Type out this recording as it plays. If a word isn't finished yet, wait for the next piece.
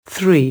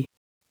3.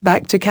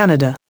 Back to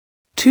Canada.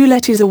 2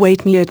 letters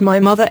await me at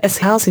my mother's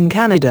house in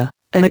Canada,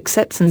 an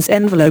acceptance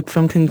envelope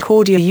from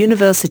Concordia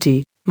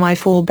University, my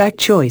fallback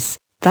choice,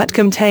 that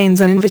contains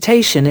an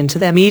invitation into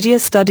their media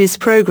studies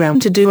program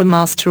to do a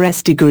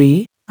master's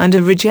degree, and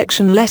a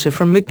rejection letter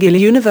from McGill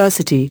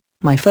University,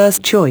 my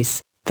first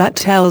choice, that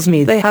tells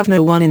me they have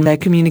no one in their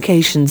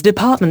communications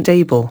department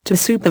able to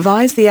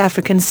supervise the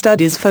African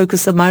studies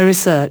focus of my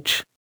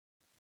research.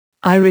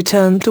 I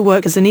returned to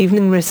work as an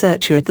evening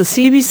researcher at the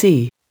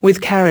CBC, with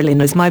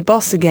Caroline as my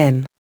boss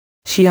again.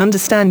 She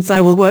understands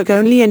I will work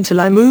only until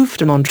I move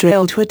to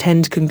Montreal to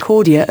attend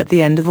Concordia at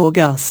the end of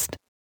August.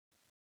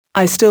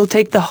 I still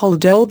take the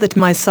Haldol that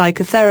my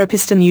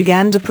psychotherapist in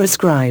Uganda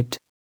prescribed.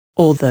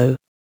 Although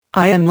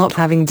I am not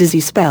having dizzy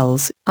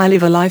spells, I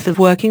live a life of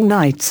working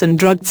nights and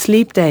drugged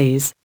sleep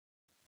days.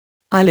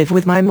 I live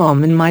with my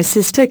mom and my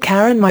sister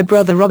Karen. My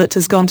brother Robert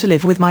has gone to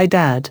live with my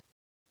dad.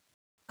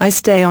 I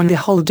stay on the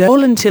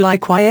Haldol until I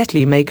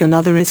quietly make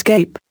another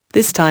escape,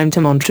 this time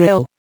to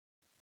Montreal.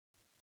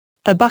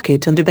 A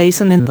bucket and a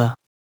basin in the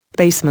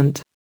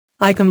basement.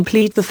 I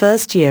complete the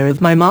first year of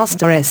my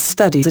master's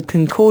studies at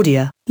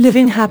Concordia,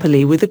 living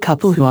happily with a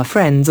couple who are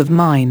friends of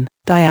mine,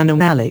 Diane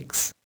and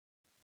Alex.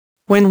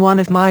 When one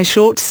of my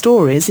short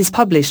stories is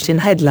published in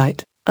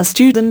Headlight, a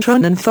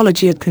student-run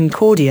anthology at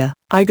Concordia,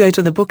 I go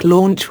to the book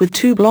launch with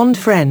 2 blonde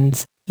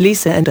friends,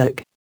 Lisa and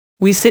Oak.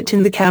 We sit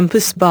in the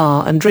campus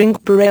bar and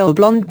drink Boreal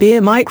blonde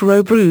beer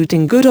micro-brewed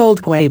in good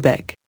old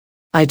Quebec.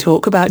 I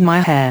talk about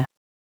my hair.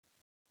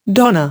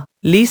 Donna,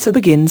 Lisa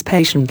begins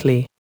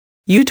patiently.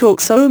 You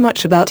talk so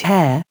much about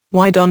hair,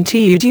 why don't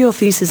you do your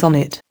thesis on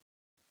it?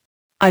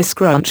 I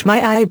scrunch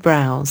my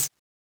eyebrows.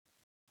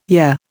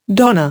 Yeah,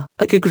 Donna,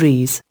 Oak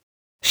agrees.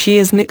 She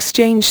is an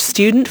exchange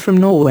student from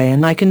Norway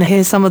and I can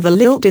hear some of the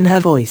lilt in her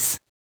voice.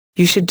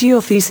 You should do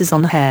your thesis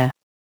on hair.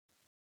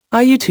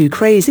 Are you too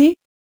crazy?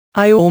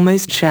 I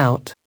almost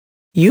shout.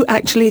 You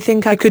actually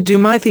think I could do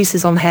my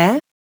thesis on hair?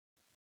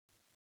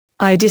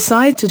 I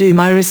decide to do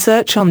my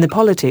research on the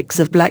politics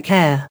of black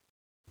hair.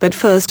 But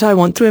first I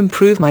want to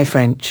improve my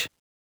French.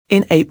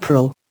 In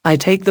April, I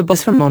take the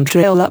bus from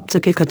Montreal up to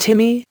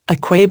Chicoutimi, a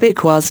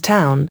Quebecois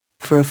town,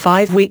 for a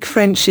 5-week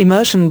French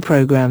immersion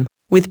program,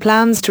 with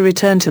plans to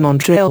return to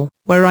Montreal,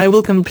 where I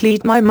will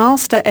complete my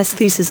master's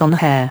thesis on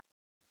hair.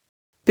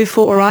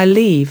 Before I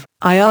leave,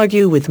 I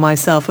argue with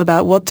myself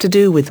about what to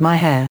do with my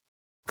hair.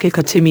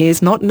 Chicoutimi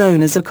is not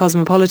known as a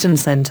cosmopolitan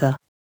center.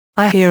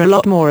 I hear a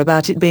lot more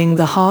about it being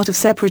the heart of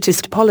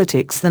separatist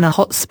politics than a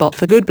hotspot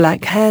for good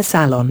black hair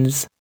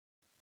salons.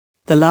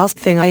 The last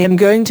thing I am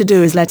going to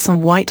do is let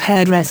some white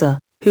hairdresser,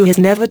 who has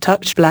never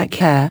touched black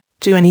hair,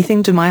 do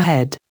anything to my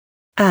head.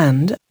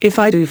 And, if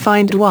I do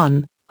find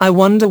one, I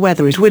wonder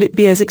whether it would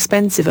be as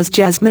expensive as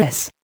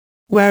Jasmine's.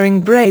 Wearing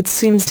braids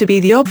seems to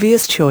be the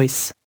obvious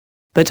choice.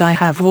 But I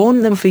have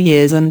worn them for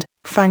years and,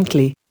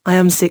 frankly, I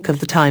am sick of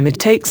the time it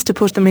takes to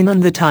put them in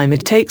and the time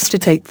it takes to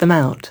take them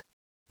out.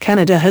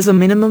 Canada has a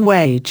minimum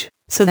wage,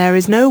 so there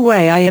is no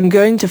way I am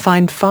going to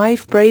find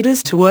 5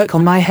 braiders to work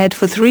on my head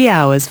for 3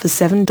 hours for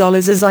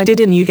 $7 as I did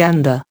in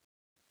Uganda.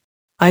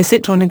 I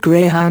sit on a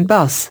Greyhound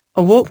bus,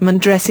 a Walkman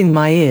dressing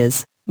my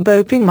ears,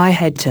 bopping my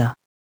head to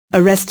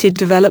Arrested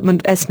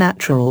Development's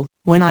Natural,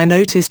 when I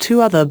notice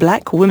 2 other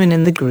black women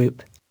in the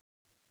group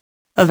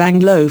of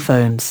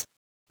Anglophones.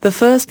 The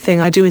first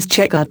thing I do is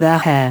check out their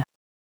hair.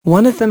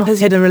 One of them has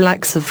had a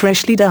relaxer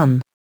freshly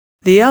done.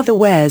 The other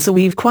wears a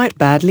weave quite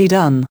badly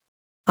done.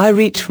 I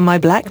reach for my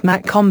black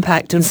MAC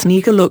compact and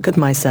sneak a look at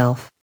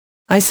myself.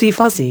 I see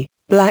fuzzy,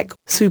 black,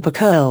 super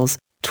curls,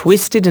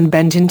 twisted and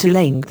bent into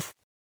length.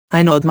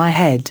 I nod my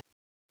head.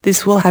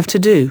 This will have to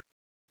do.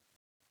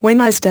 When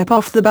I step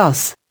off the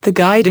bus, the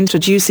guide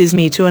introduces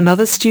me to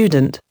another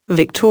student,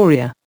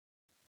 Victoria.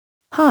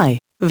 Hi,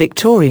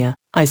 Victoria,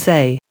 I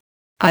say.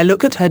 I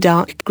look at her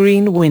dark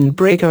green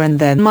windbreaker and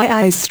then my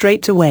eyes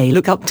straight away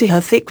look up to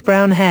her thick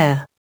brown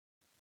hair.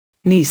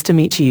 Nice to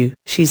meet you,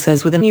 she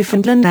says with a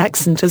Newfoundland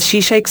accent as she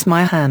shakes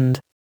my hand.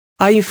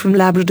 Are you from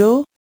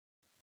Labrador?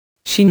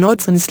 She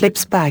nods and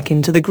slips back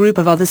into the group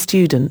of other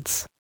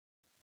students.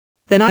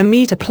 Then I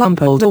meet a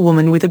plump older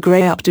woman with a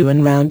grey updo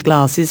and round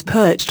glasses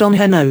perched on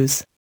her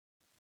nose.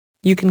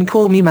 You can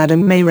call me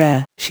Madame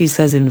Mayre, she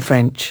says in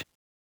French.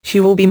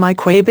 She will be my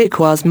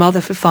Quebecois mother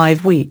for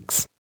 5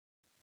 weeks.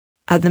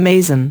 At the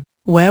Maison,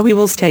 where we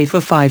will stay for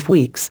 5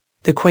 weeks,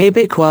 the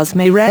Quebecois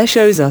Mayre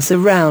shows us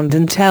around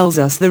and tells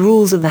us the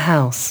rules of the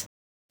house.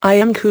 I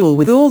am cool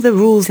with all the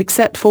rules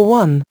except for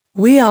one: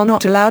 we are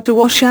not allowed to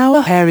wash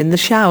our hair in the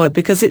shower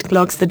because it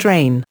clogs the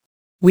drain.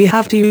 We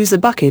have to use a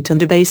bucket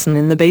and a basin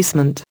in the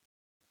basement.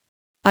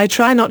 I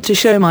try not to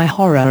show my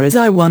horror as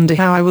I wonder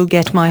how I will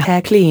get my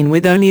hair clean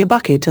with only a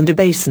bucket and a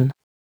basin.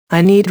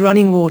 I need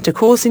running water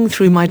coursing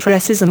through my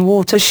tresses and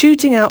water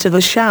shooting out of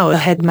a shower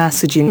head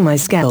massaging my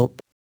scalp.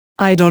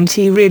 I don't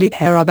really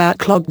care about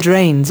clogged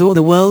drains or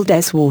the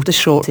world's water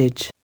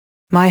shortage.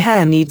 My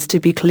hair needs to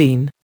be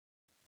clean.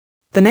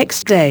 The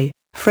next day,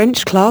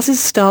 French classes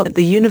start at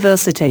the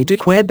Université du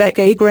Québec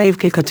à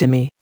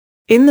Grave-Chicoutimi.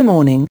 In the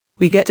morning,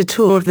 we get a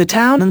tour of the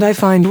town and I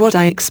find what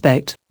I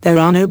expect. There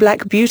are no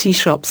black beauty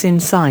shops in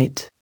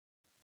sight.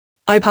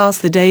 I pass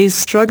the days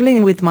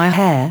struggling with my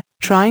hair,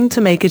 trying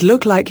to make it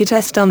look like it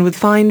is done with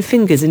fine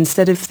fingers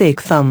instead of thick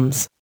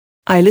thumbs.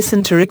 I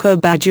listen to Rico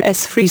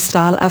Badger's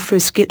freestyle Afro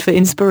skit for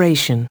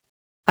inspiration.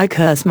 I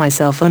curse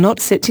myself for not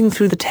sitting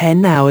through the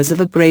 10 hours of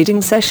a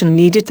braiding session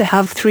needed to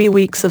have 3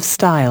 weeks of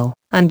style,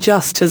 and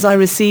just as I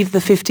receive the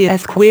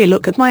 50th queer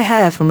look at my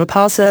hair from a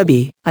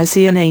passerby, I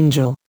see an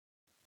angel.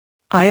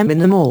 I am in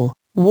the mall,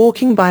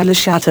 walking by Le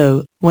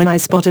Chateau, when I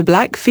spot a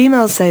black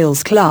female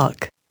sales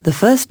clerk, the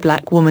first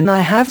black woman I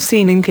have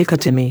seen in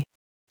Kikatimi.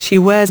 She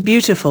wears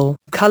beautiful,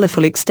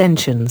 colorful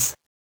extensions.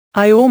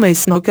 I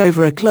almost knock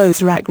over a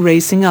clothes rack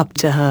racing up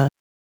to her.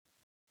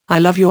 "I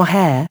love your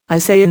hair," I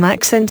say in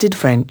accented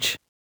French.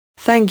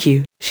 "Thank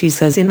you," she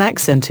says in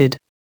accented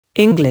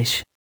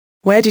English.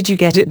 "Where did you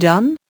get it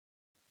done?"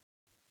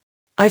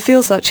 I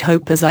feel such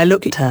hope as I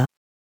look at her.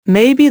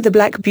 Maybe the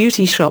black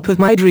beauty shop of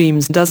my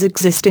dreams does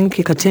exist in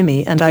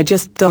Kikatimi and I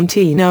just don't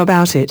know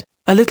about it.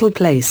 A little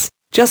place,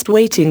 just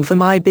waiting for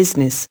my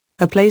business,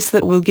 a place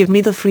that will give me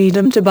the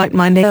freedom to bite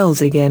my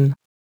nails again.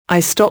 I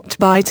stopped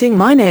biting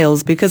my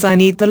nails because I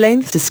need the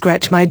length to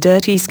scratch my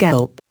dirty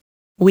scalp.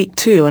 Week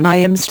 2 and I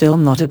am still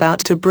not about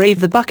to brave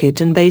the bucket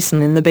and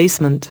basin in the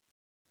basement.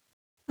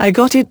 "I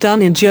got it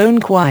done in Joan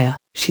Choir,"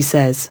 she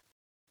says.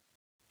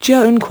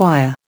 Joan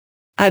Choir.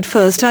 At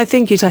first I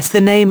think it is the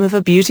name of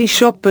a beauty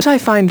shop, but I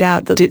find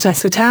out that it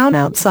is a town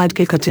outside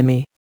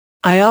Kikatimi.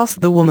 I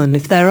ask the woman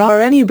if there are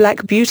any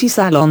black beauty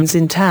salons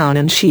in town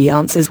and she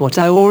answers what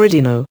I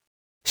already know.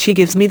 She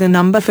gives me the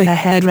number for her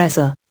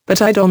hairdresser, but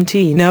I don't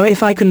know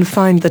if I can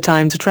find the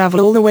time to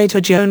travel all the way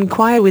to Joan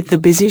Choir with the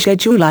busy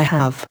schedule I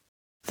have.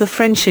 The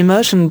French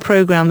immersion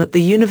program at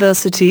the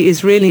university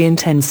is really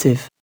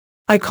intensive.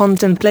 I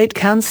contemplate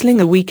cancelling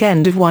a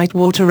weekend of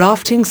whitewater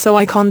rafting so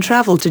I can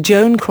travel to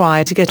Joan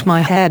Choir to get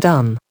my hair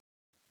done.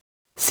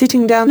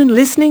 Sitting down and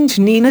listening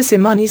to Nina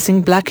Simone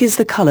sing "Black is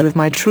the Color of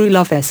My True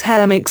Love's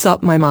Hair" makes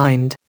up my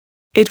mind.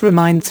 It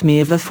reminds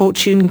me of a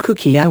fortune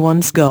cookie I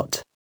once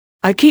got.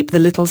 I keep the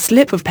little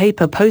slip of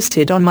paper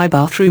posted on my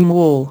bathroom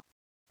wall.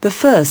 The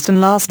first and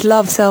last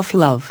love,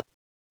 self-love.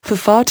 For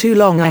far too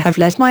long I have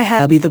let my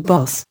hair be the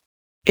boss.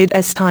 It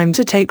is time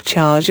to take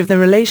charge of the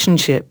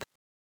relationship.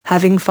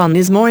 Having fun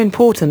is more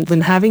important than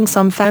having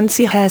some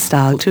fancy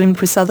hairstyle to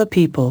impress other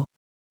people.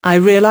 I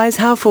realize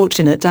how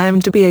fortunate I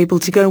am to be able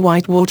to go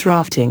whitewater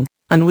rafting,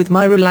 and with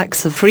my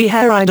relaxer-free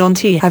hair I don't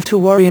have to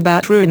worry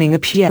about ruining a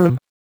pierum.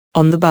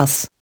 On the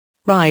bus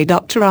ride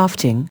up to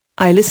rafting,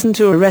 I listen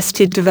to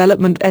Arrested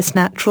Development's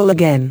Natural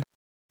Again.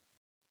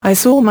 I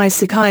saw my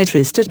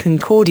psychiatrist at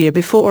Concordia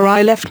before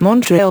I left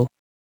Montreal.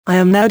 I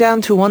am now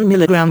down to 1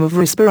 milligram of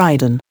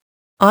risperidone.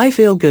 I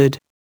feel good.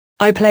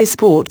 I play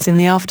sports in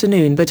the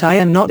afternoon, but I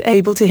am not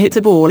able to hit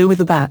a ball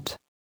with a bat.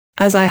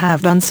 As I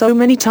have done so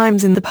many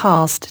times in the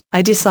past,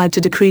 I decide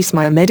to decrease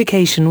my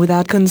medication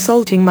without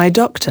consulting my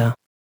doctor.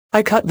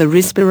 I cut the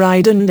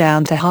risperidone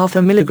down to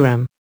 0.5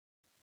 milligram.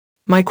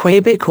 My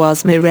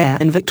Québécoise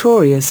Mireille and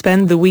Victoria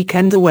spend the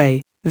weekend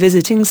away,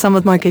 visiting some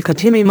of my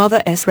Kikatimi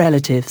mother's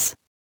relatives.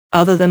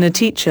 Other than a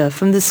teacher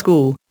from the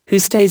school, who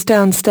stays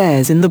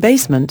downstairs in the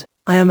basement,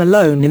 I am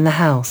alone in the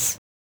house.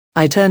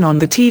 I turn on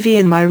the TV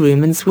in my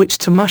room and switch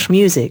to Mush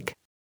music.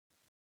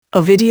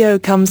 A video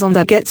comes on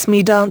that gets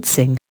me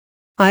dancing.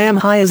 I am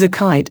high as a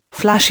kite,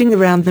 flashing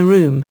around the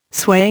room,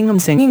 swaying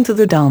and singing to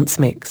the dance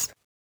mix.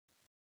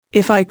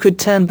 If I could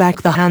turn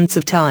back the hands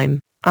of time,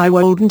 I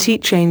wouldn't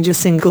change a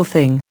single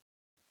thing.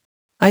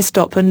 I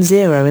stop and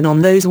zero in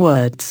on those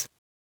words.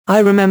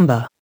 I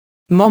remember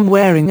Mom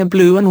wearing a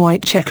blue and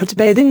white checkered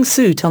bathing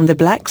suit on the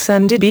black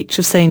sandy beach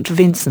of St.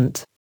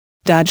 Vincent.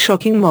 Dad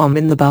shocking Mom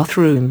in the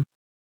bathroom.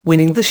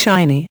 Winning the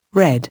shiny,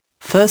 red,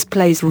 first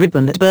place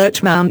ribbon at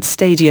Birchmount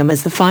Stadium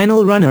as the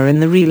final runner in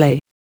the relay.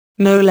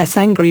 No less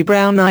angry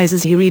brown eyes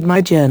as he read my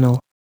journal.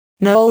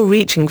 Noel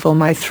reaching for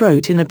my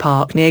throat in a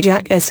park near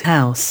Jack's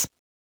house.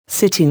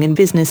 Sitting in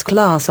business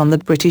class on the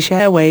British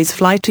Airways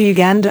flight to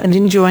Uganda and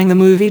enjoying the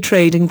movie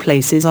Trading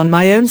Places on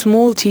my own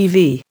small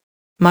TV.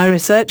 My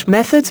research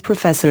methods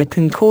professor at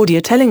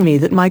Concordia telling me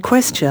that my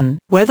question,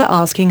 whether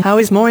asking how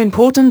is more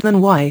important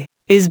than why,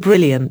 is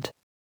brilliant.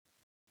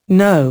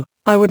 No,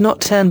 I would not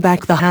turn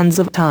back the hands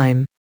of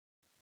time.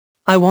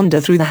 I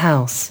wander through the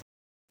house.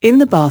 In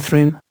the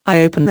bathroom,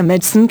 I open the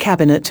medicine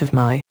cabinet of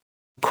my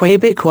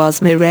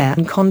Québécoise Mireille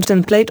and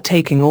contemplate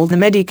taking all the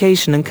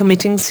medication and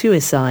committing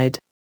suicide.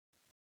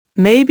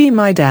 Maybe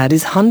my dad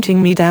is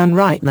hunting me down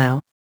right now.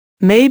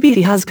 Maybe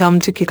he has come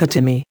to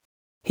Kikatimi.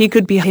 He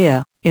could be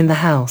here, in the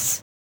house.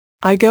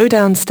 I go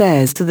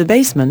downstairs to the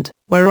basement,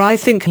 where I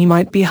think he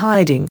might be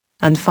hiding,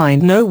 and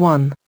find no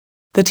one.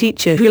 The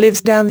teacher who lives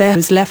down there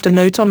has left a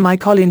note on my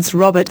Collins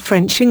Robert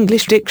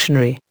French-English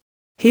dictionary.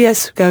 He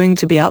is going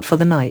to be out for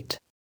the night.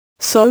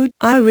 So,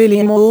 I really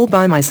am all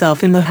by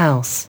myself in the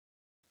house.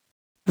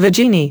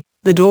 Virginie,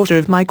 the daughter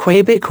of my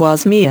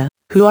Québécoise Mia,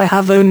 who I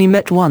have only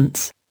met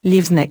once,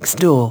 lives next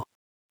door.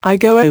 I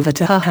go over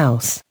to her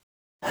house.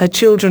 Her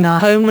children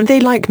are home and they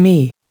like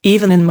me,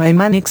 even in my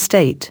manic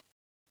state.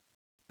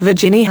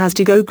 Virginie has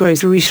to go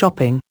grocery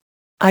shopping.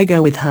 I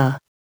go with her.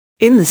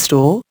 In the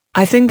store,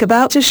 I think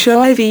about a show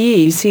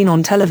I've seen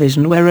on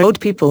television where old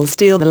people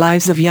steal the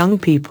lives of young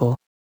people.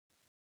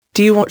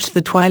 Do you watch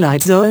The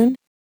Twilight Zone?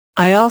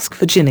 I ask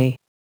Virginie.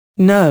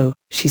 No,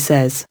 she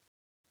says.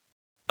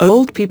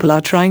 Old people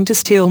are trying to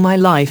steal my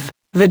life,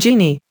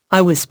 Virginie,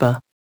 I whisper.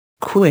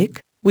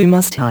 Quick, we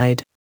must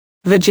hide.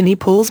 Virginie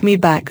pulls me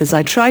back as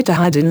I try to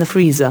hide in the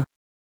freezer.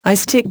 I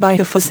stick by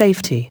her for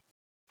safety.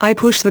 I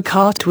push the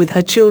cart with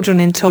her children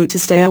in tow to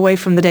stay away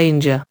from the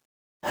danger.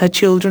 Her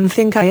children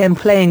think I am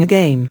playing a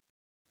game.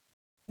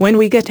 When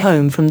we get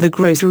home from the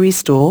grocery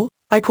store,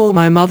 I call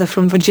my mother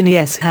from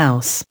Virginie's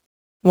house.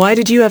 Why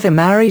did you ever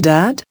marry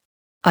Dad?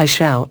 I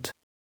shout.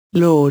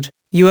 Lord,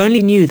 you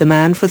only knew the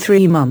man for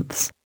 3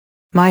 months.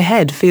 My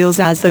head feels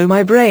as though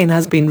my brain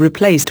has been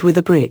replaced with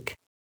a brick.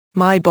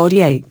 My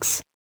body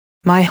aches.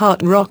 My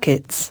heart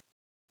rockets.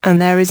 And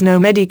there is no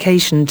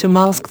medication to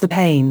mask the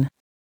pain.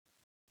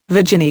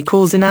 Virginie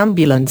calls an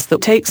ambulance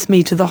that takes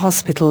me to the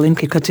hospital in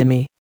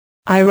Kikatimi.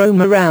 I roam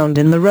around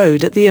in the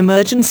road at the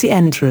emergency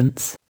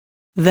entrance.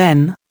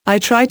 Then, I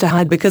try to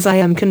hide because I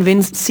am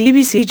convinced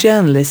CBC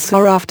journalists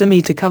are after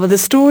me to cover the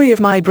story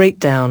of my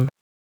breakdown.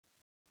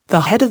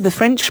 The head of the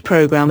French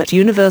program at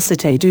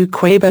Université du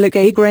Québec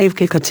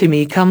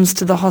Kikatimi comes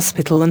to the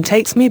hospital and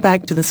takes me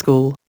back to the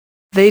school.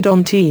 They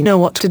don't know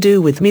what to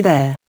do with me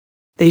there.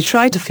 They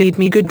try to feed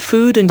me good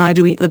food and I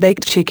do eat the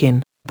baked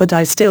chicken, but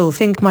I still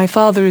think my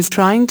father is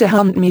trying to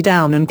hunt me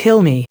down and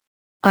kill me.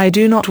 I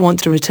do not want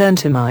to return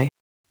to my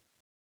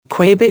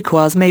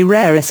Québécoise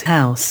mère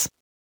house.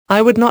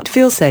 I would not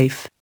feel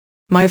safe.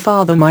 My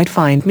father might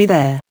find me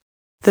there.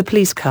 The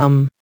police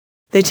come.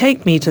 They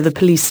take me to the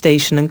police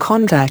station and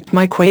contact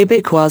my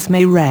Québécoise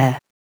mère.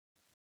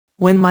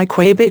 When my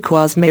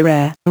Québécoise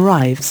mère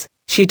arrives,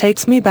 she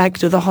takes me back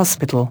to the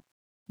hospital.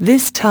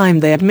 This time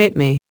they admit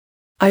me.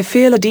 I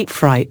feel a deep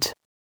fright.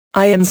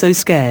 I am so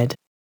scared.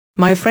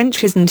 My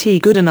French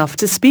isn't good enough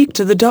to speak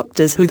to the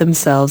doctors who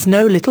themselves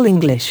know little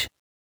English.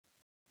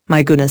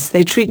 My goodness,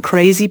 they treat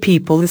crazy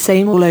people the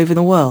same all over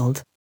the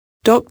world.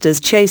 Doctors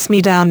chase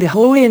me down the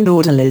hallway and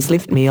orderlies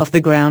lift me off the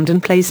ground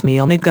and place me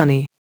on a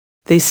gunny.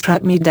 They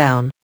strap me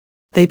down.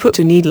 They put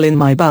a needle in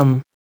my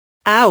bum.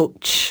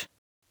 Ouch!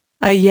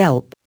 I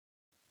yelp.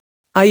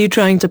 Are you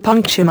trying to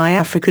puncture my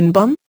African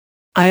bum?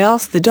 I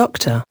ask the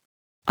doctor.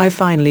 I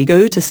finally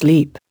go to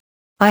sleep.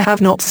 I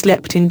have not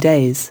slept in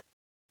days.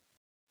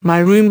 My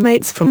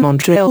roommates from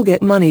Montreal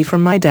get money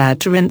from my dad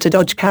to rent a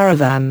Dodge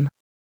Caravan.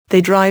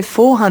 They drive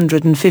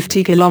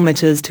 450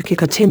 kilometers to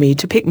Kikatimi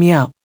to pick me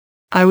up.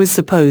 I was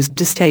supposed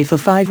to stay for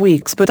 5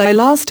 weeks but I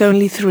last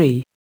only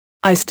 3.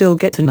 I still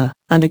get an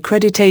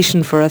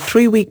accreditation for a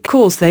 3-week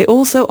course they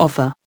also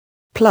offer.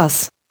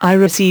 Plus, I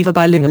receive a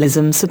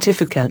bilingualism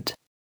certificate.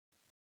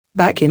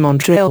 Back in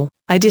Montreal,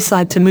 I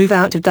decide to move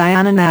out of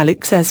Diane and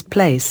Alex's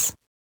place.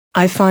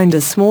 I find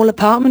a small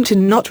apartment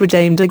in Notre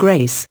Dame de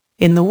Grace,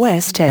 in the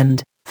West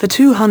End, for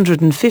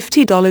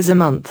 $250 a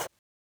month.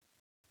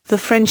 The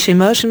French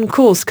immersion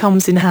course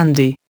comes in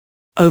handy.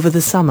 Over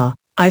the summer,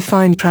 I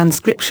find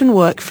transcription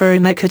work for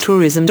an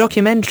ecotourism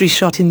documentary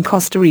shot in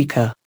Costa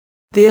Rica.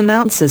 The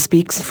announcer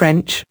speaks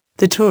French,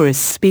 the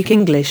tourists speak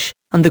English,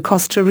 and the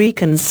Costa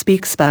Ricans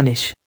speak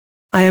Spanish.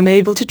 I am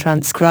able to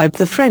transcribe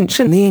the French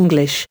and the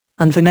English,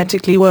 and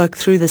phonetically work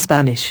through the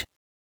Spanish.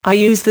 I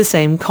use the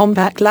same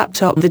compact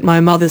laptop that my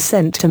mother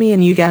sent to me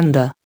in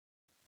Uganda.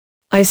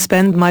 I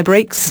spend my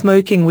breaks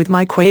smoking with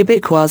my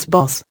Québécoise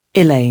boss,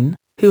 Elaine,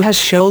 who has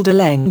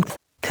shoulder-length,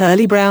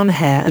 curly brown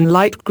hair and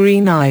light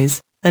green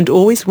eyes, and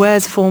always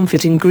wears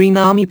form-fitting green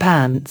army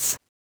pants.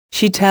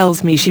 She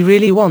tells me she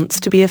really wants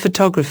to be a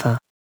photographer.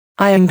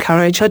 I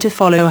encourage her to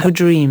follow her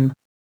dream.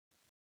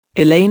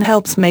 Elaine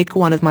helps make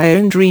one of my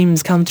own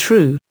dreams come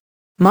true.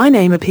 My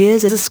name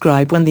appears as a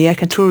scribe when the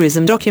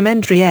ecotourism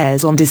documentary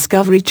airs on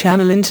Discovery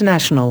Channel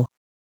International.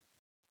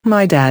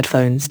 My dad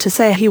phones to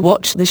say he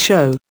watched the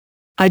show.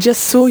 I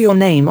just saw your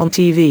name on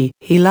TV,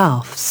 he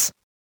laughs.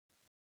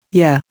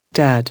 Yeah,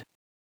 Dad.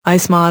 I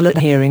smile at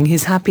hearing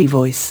his happy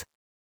voice.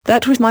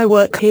 That was my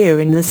work here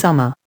in the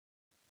summer.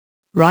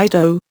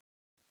 Righto.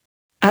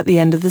 At the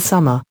end of the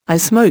summer, I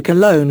smoke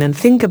alone and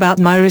think about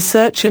my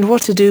research and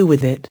what to do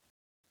with it.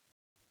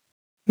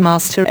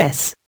 Master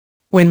S.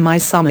 When my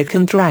summer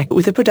contract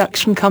with a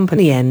production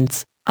company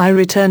ends, I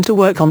return to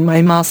work on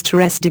my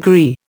Master S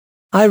degree.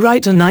 I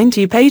write a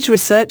 90-page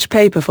research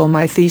paper for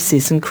my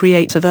thesis and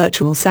create a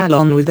virtual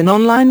salon with an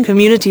online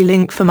community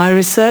link for my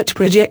research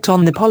project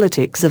on the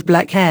politics of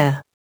black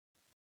hair.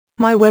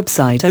 My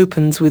website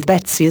opens with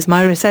Betsy as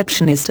my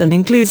receptionist and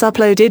includes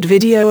uploaded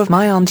video of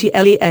my Auntie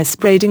Ellie's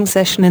braiding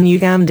session in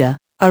Uganda,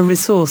 a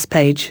resource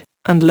page,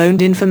 and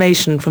loaned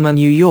information from a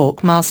New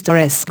York Master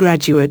S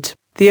graduate,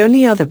 the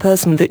only other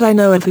person that I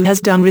know of who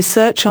has done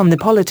research on the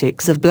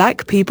politics of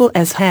black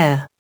people's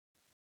hair.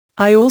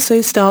 I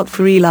also start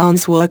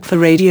freelance work for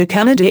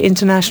Radio-Canada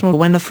International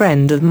when a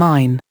friend of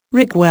mine,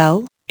 Rick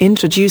Well,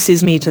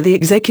 introduces me to the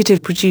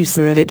executive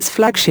producer of its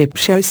flagship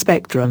show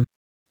Spectrum.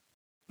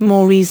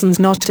 More reasons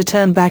not to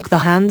turn back the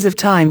hands of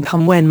time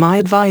come when my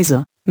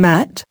advisor,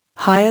 Matt,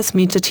 hires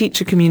me to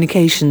teach a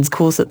communications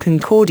course at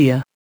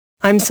Concordia.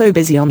 I'm so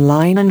busy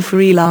online and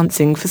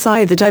freelancing for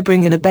Psy that I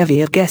bring in a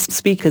bevy of guest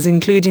speakers,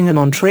 including a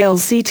Montreal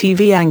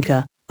CTV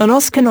anchor, an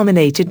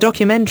Oscar-nominated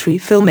documentary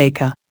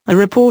filmmaker, a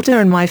reporter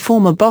and my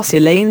former boss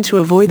Elaine, to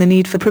avoid the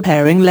need for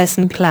preparing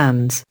lesson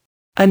plans.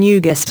 A new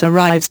guest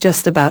arrives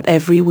just about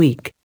every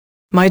week.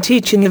 My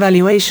teaching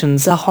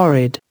evaluations are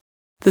horrid.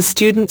 The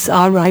students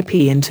RIP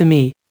into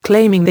me,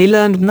 claiming they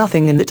learned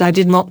nothing and that I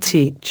did not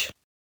teach.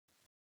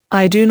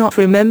 I do not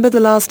remember the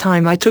last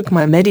time I took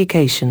my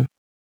medication.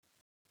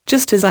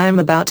 Just as I am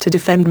about to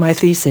defend my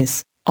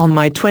thesis, on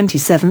my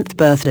 27th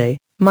birthday,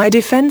 my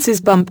defense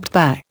is bumped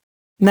back.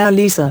 Now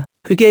Lisa,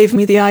 who gave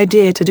me the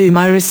idea to do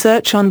my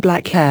research on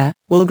black hair,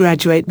 will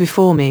graduate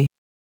before me.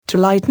 To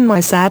lighten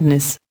my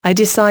sadness, I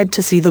decide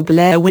to see the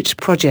Blair Witch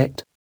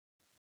Project.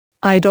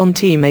 I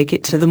don't make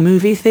it to the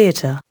movie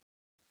theater.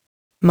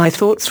 My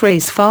thoughts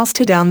race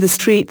faster down the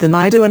street than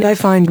I do, and I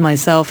find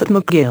myself at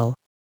McGill.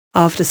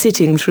 After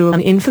sitting through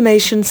an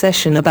information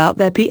session about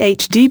their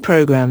PhD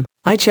program,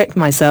 I check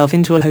myself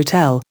into a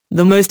hotel,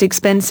 the most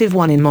expensive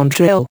one in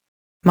Montreal.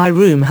 My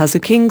room has a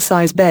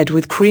king-size bed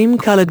with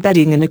cream-colored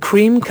bedding and a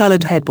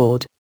cream-colored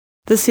headboard.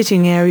 The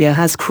sitting area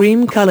has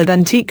cream-colored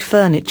antique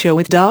furniture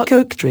with dark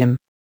oak trim.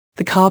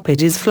 The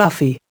carpet is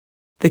fluffy.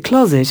 The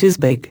closet is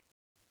big.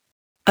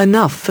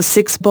 Enough for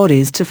 6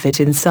 bodies to fit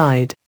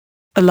inside.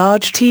 A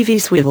large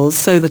TV swivels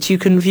so that you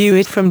can view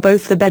it from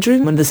both the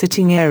bedroom and the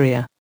sitting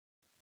area.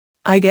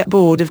 I get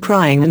bored of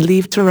crying and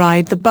leave to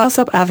ride the bus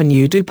up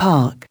Avenue du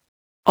Parc.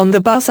 On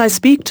the bus I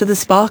speak to the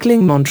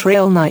sparkling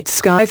Montreal night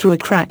sky through a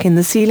crack in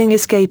the ceiling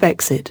escape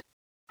exit.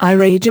 I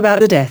rage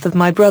about the death of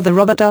my brother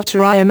Robert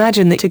after I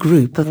imagine that a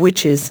group of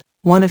witches,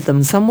 one of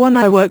them someone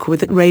I work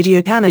with at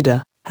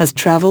Radio-Canada, has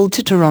traveled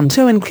to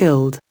Toronto and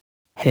killed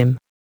him.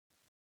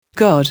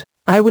 God,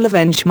 I will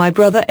avenge my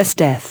brother's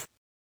death.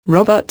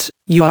 Robert,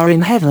 you are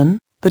in heaven,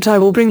 but I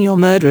will bring your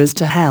murderers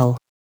to hell.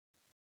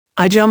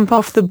 I jump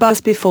off the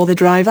bus before the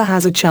driver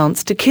has a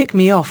chance to kick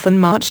me off and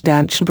march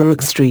down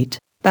Sherbrooke Street,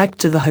 back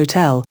to the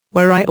hotel,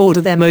 where I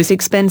order their most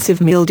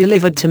expensive meal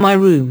delivered to my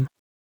room.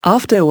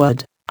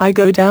 Afterward, I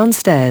go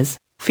downstairs,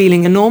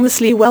 feeling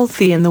enormously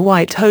wealthy in the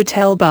white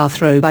hotel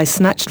bathrobe I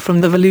snatched from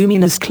the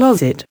voluminous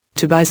closet,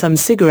 to buy some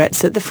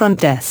cigarettes at the front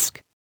desk.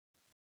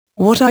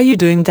 "What are you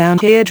doing down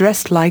here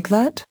dressed like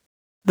that?"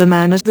 the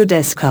man at the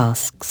desk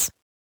asks.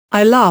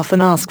 I laugh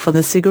and ask for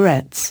the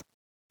cigarettes.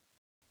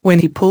 When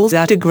he pulls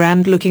out a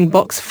grand-looking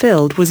box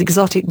filled with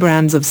exotic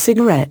brands of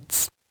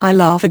cigarettes, I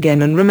laugh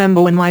again and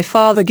remember when my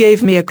father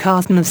gave me a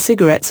carton of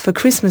cigarettes for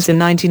Christmas in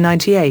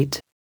 1998.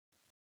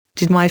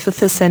 "Did my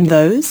father send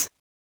those?"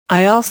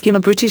 I ask in a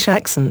British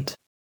accent.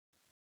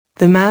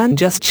 The man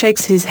just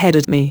shakes his head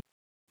at me.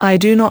 I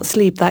do not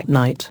sleep that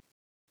night.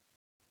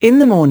 In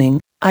the morning,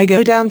 I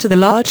go down to the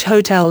large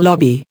hotel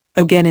lobby,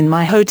 again in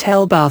my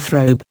hotel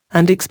bathrobe,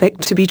 and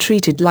expect to be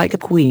treated like a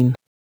queen.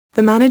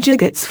 The manager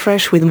gets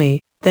fresh with me,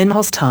 then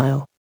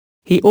hostile.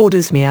 He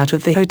orders me out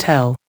of the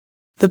hotel.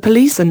 The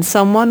police and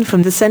someone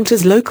from the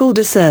center's local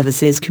de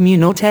services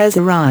communautaires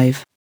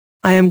arrive.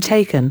 I am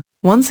taken,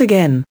 once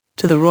again,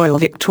 to the Royal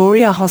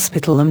Victoria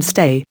Hospital and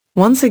stay,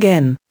 once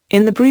again,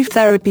 in the brief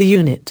therapy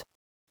unit.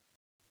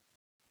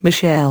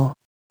 Michelle.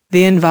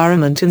 The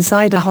environment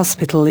inside a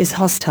hospital is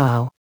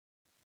hostile.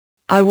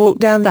 I walk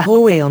down the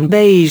hallway on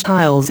beige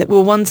tiles that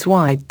were once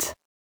white.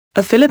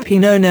 A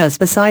Filipino nurse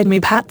beside me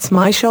pats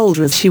my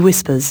shoulder as she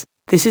whispers,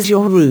 "This is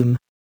your room."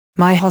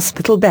 My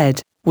hospital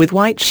bed, with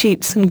white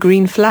sheets and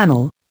green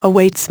flannel,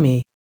 awaits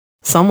me.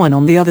 Someone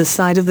on the other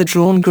side of the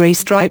drawn grey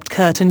striped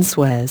curtain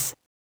swears.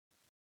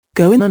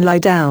 "Go in and lie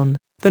down,"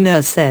 the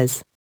nurse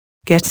says.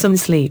 "Get some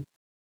sleep."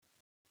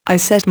 I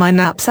set my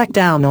knapsack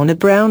down on a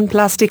brown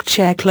plastic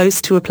chair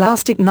close to a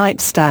plastic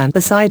nightstand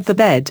beside the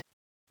bed.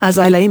 As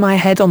I lay my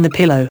head on the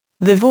pillow,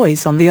 the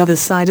voice on the other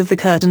side of the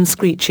curtain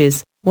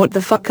screeches, "What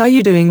the fuck are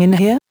you doing in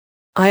here?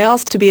 I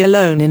asked to be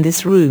alone in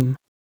this room."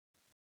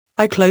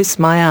 I close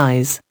my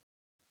eyes.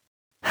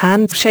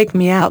 Hands shake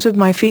me out of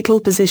my fetal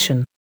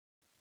position.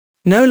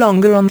 No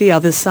longer on the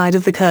other side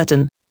of the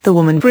curtain, the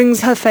woman brings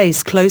her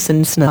face close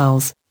and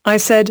snarls. I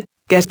said,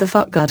 "Get the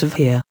fuck out of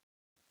here."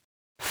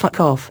 "Fuck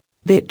off,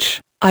 bitch,"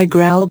 I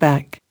growl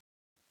back.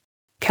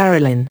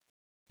 Carolyn.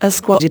 A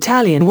squat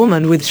Italian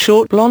woman with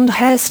short blonde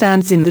hair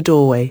stands in the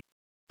doorway.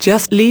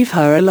 "Just leave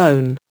her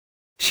alone.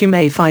 She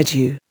may fight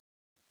you."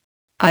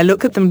 I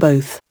look at them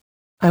both.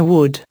 I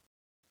would.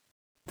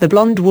 The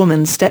blonde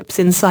woman steps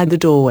inside the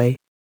doorway.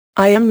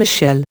 "I am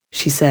Michelle,"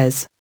 she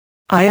says.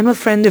 "I am a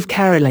friend of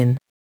Carolyn."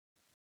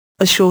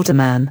 A shorter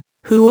man,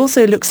 who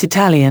also looks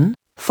Italian,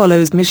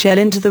 follows Michelle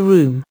into the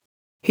room.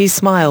 He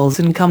smiles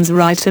and comes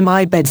right to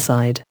my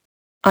bedside.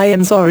 "I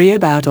am sorry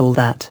about all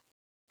that.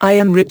 I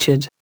am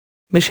Richard.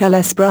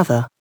 Michelle's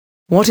brother."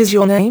 "What is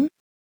your name?"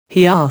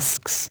 he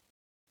asks.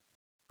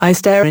 I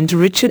stare into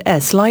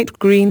Richard's light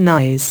green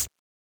eyes.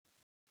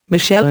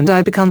 Michelle and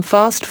I become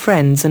fast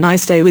friends and I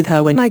stay with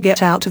her when I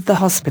get out of the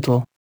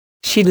hospital.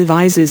 She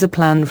devises a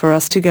plan for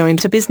us to go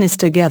into business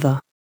together.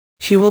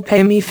 She will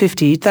pay me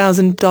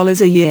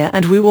 $50,000 a year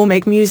and we will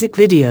make music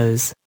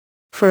videos.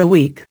 For a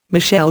week,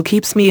 Michelle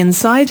keeps me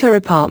inside her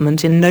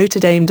apartment in Notre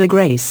Dame de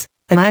Grace,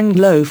 an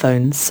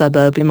Anglophone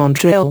suburb in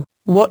Montreal,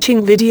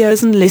 watching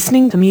videos and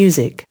listening to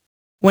music.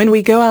 When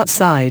we go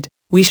outside,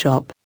 we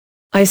shop.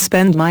 I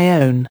spend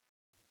my own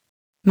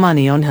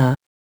money on her.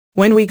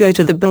 When we go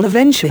to the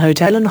Bonaventure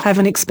Hotel and have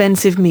an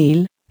expensive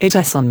meal,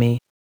 it's on me.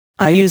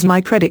 I use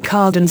my credit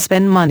card and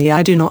spend money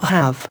I do not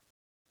have.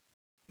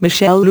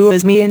 Michelle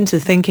lures me into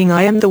thinking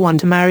I am the one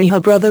to marry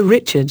her brother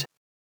Richard.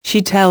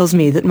 She tells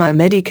me that my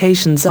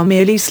medications are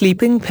merely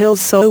sleeping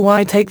pills, so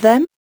why take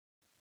them?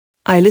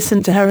 I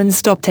listen to her and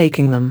stop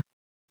taking them.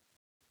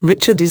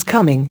 Richard is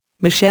coming,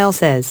 Michelle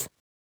says.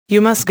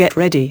 You must get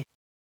ready.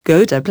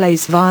 Go to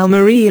Place Ville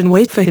Marie and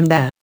wait for him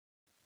there.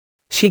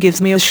 She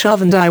gives me a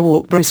shove and I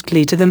walk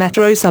briskly to the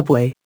metro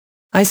subway.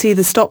 I see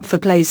the stop for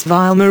Place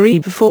Ville Marie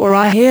before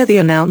I hear the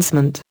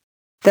announcement.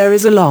 There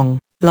is a long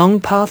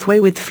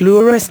pathway with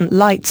fluorescent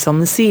lights on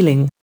the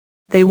ceiling.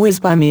 They whiz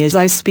by me as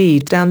I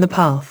speed down the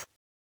path.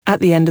 At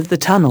the end of the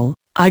tunnel,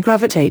 I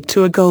gravitate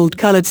to a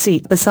gold-colored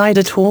seat beside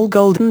a tall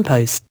golden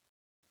post.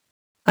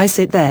 I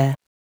sit there.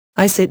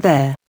 I sit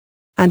there.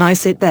 And I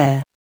sit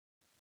there.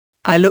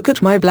 I look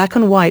at my black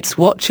and white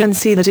watch and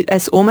see that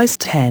it's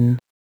almost 10.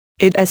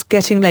 It's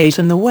getting late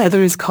and the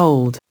weather is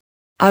cold.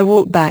 I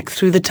walk back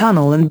through the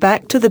tunnel and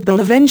back to the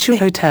Bonaventure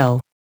Hotel.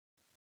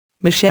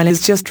 Michelle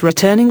is just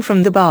returning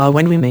from the bar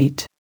when we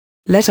meet.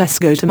 Let us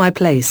go to my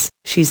place,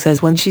 she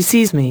says when she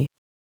sees me.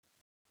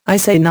 I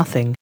say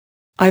nothing.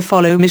 I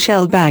follow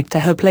Michelle back to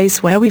her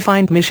place where we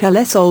find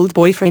Michelle's old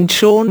boyfriend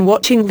Sean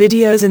watching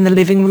videos in the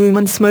living room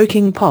and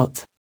smoking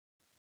pot.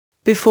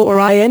 Before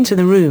I enter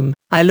the room,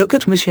 I look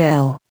at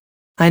Michelle.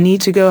 I need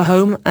to go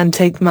home and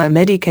take my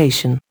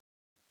medication.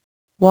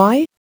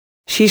 Why?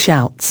 She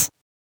shouts.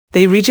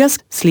 They were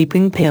just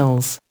sleeping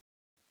pills.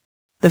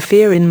 The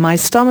fear in my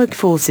stomach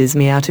forces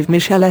me out of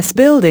Michelle's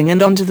building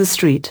and onto the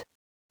street.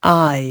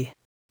 I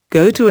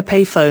go to a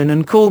payphone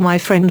and call my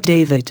friend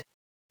David.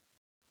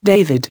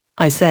 David,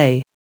 I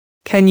say.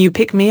 Can you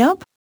pick me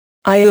up?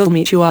 I'll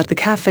meet you at the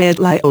cafe at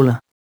Loyola.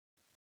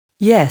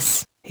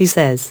 Yes, he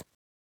says.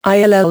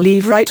 I'll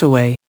leave right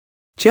away.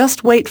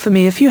 Just wait for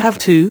me if you have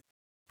to.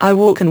 I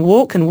walk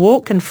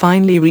and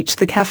finally reach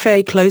the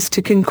cafe close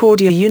to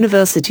Concordia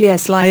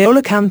University's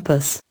Loyola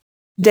campus.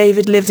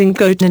 David lives in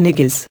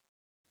Coatanigas.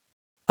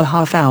 A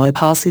half hour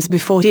passes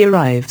before he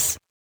arrives.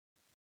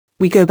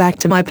 We go back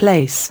to my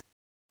place.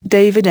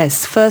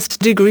 David's first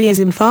degree is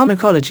in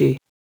pharmacology.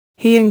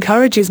 He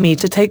encourages me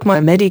to take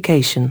my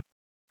medication.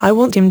 I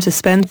want him to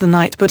spend the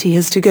night, but he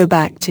has to go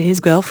back to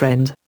his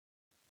girlfriend.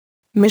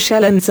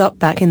 Michelle ends up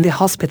back in the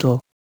hospital.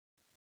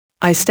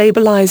 I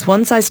stabilize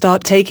once I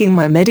start taking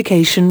my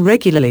medication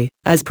regularly,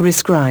 as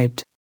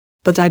prescribed.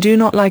 But I do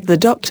not like the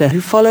doctor who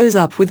follows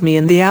up with me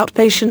in the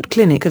outpatient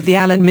clinic of the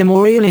Allen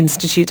Memorial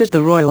Institute at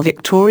the Royal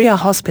Victoria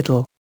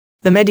Hospital.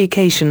 The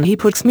medication he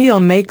puts me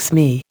on makes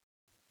me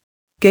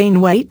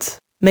gain weight,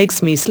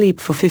 makes me sleep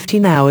for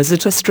 15 hours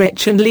at a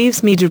stretch and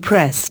leaves me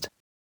depressed.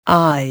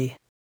 I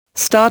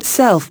start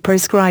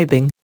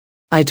self-prescribing.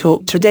 I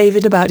talk to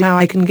David about how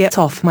I can get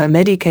off my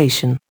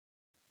medication.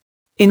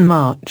 In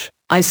March,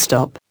 I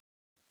stop.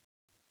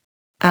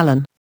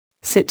 Alan.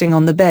 Sitting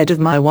on the bed of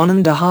my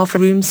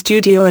 1.5-room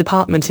studio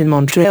apartment in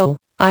Montreal,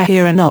 I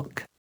hear a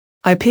knock.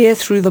 I peer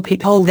through the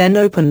peephole, then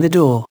open the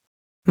door.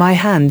 My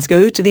hands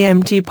go to the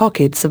empty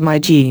pockets of my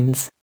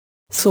jeans.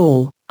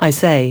 Saul, I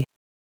say.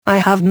 I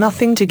have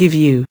nothing to give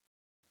you.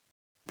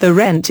 The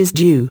rent is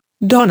due,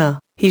 Donna,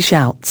 he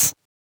shouts.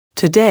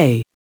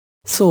 Today.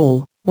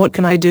 Saul, what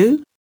can I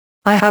do?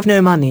 I have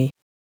no money.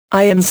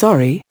 I am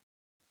sorry.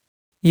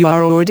 You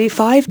are already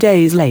 5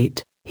 days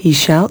late, he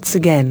shouts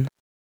again.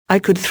 I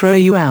could throw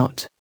you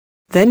out.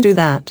 Then do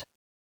that.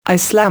 I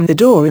slam the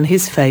door in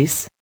his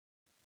face.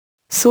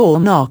 Saul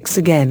knocks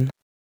again.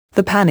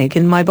 The panic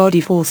in my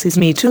body forces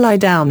me to lie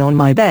down on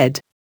my bed.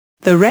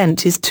 The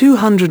rent is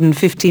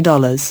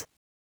 $250.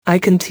 I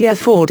can't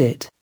afford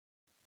it.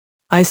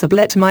 I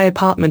sublet my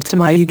apartment to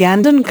my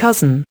Ugandan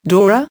cousin,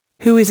 Dora,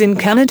 who is in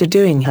Canada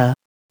doing her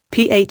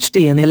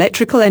PhD in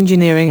electrical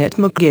engineering at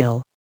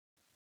McGill.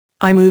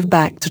 I move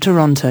back to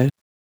Toronto.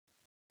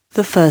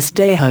 The first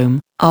day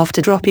home,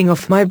 after dropping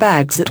off my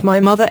bags at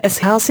my mother's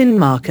house in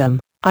Markham,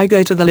 I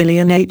go to the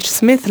Lillian H.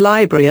 Smith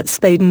Library at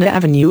Spadon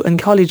Avenue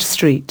and College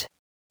Street.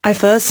 I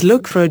first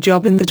look for a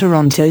job in the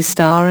Toronto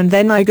Star and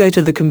then I go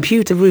to the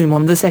computer room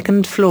on the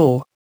second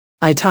floor.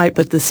 I type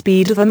at the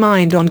speed of a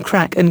mind on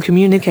crack and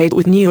communicate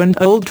with new and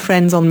old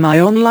friends on my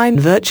online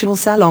virtual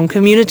salon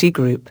community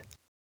group.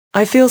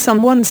 I feel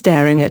someone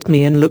staring at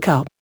me and look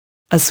up.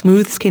 A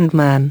smooth-skinned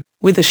man,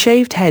 with a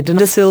shaved head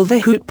and a silver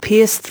hoop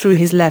pierced through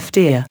his left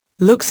ear,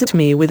 looks at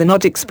me with an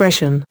odd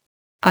expression.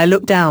 I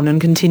look down and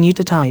continue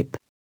to type.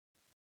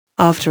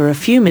 After a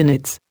few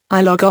minutes,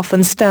 I log off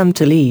and stand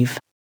to leave.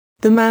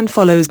 The man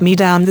follows me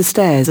down the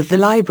stairs of the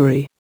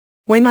library.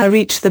 When I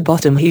reach the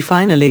bottom, he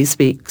finally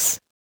speaks.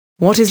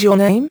 What is your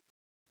name?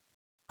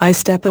 I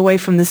step away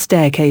from the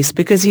staircase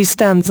because he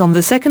stands on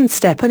the second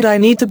step and I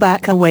need to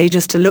back away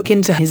just to look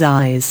into his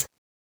eyes.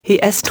 He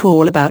is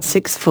tall, about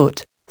 6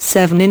 foot,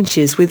 7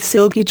 inches with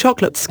silky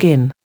chocolate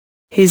skin.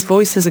 His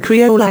voice has a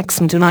Creole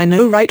accent and I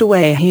know right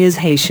away he is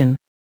Haitian.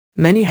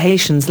 Many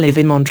Haitians live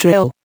in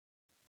Montreal.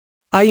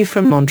 Are you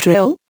from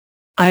Montreal?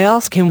 I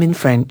ask him in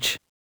French.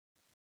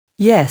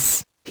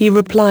 Yes, he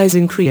replies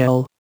in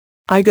Creole.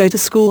 I go to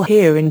school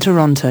here in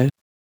Toronto.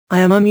 I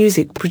am a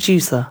music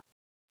producer.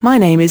 My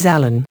name is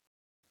Alan.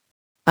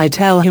 I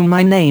tell him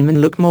my name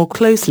and look more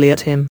closely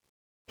at him.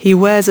 He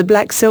wears a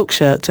black silk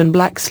shirt and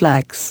black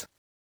slacks.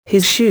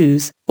 His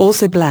shoes,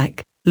 also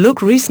black,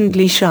 look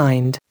recently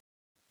shined.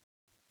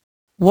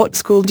 What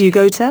school do you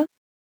go to?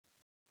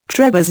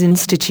 Trebas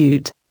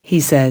Institute, he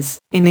says,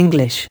 in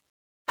English.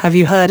 Have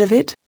you heard of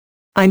it?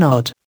 I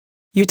nod.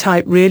 You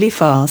type really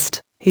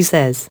fast, he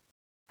says.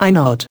 I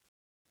nod.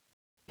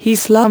 He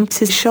slumps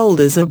his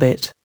shoulders a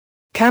bit.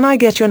 Can I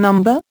get your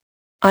number?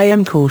 I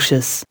am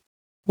cautious.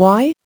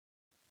 Why?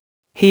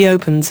 He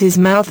opens his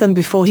mouth and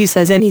before he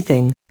says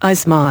anything, I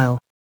smile.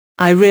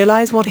 I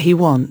realize what he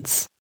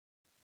wants.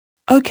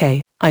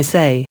 Okay, I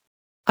say.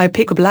 I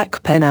pick a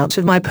black pen out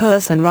of my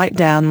purse and write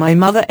down my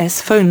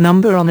mother's phone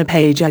number on a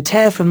page I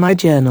tear from my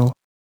journal.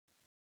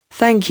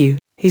 Thank you,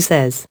 he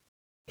says.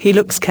 He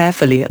looks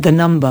carefully at the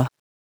number.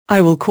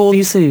 I will call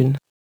you soon.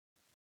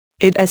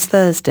 It's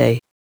Thursday.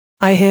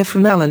 I hear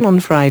from Alan on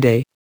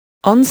Friday.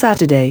 On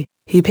Saturday,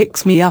 he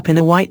picks me up in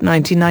a white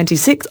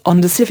 1996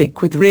 Honda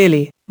Civic with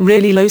really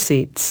low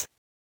seats.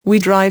 We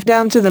drive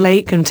down to the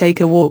lake and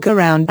take a walk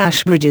around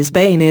Ashbridges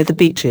Bay near the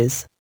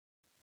beaches.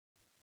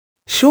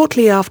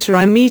 Shortly after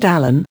I meet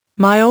Alan,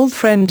 my old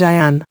friend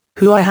Diane,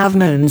 who I have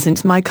known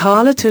since my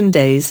Carleton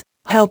days,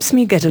 helps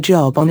me get a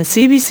job on a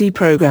CBC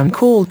program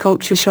called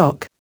Culture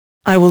Shock.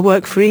 I will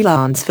work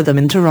freelance for them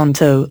in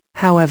Toronto,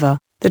 however,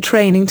 the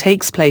training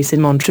takes place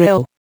in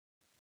Montreal.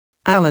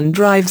 Alan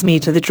drives me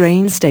to the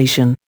train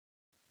station.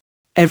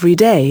 Every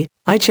day,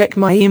 I check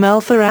my email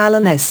for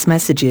Alan's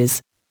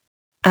messages.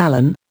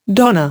 Alan,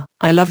 Donna,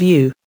 I love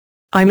you.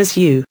 I miss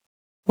you.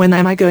 When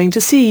am I going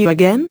to see you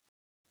again?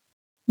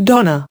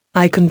 Donna,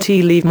 I can't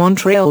leave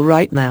Montreal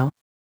right now.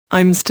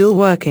 I'm still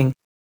working.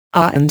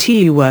 Aren't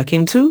you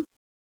working too?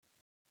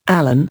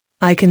 Alan,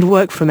 I can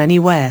work from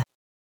anywhere.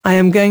 I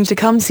am going to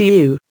come see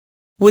you.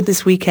 Would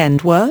this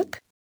weekend work?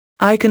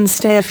 I can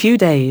stay a few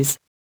days.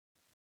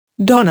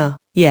 Donna,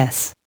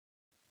 yes.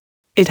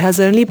 It has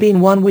only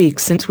been 1 week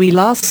since we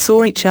last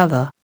saw each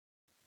other.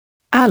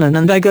 Alan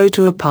and I go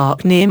to a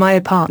park near my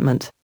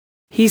apartment.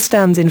 He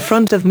stands in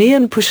front of me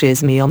and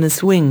pushes me on a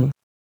swing.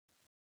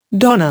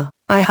 Donna,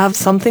 I have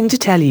something to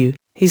tell you,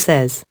 he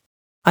says.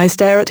 I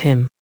stare at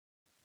him.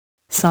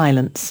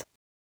 Silence.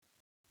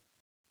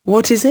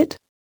 What is it?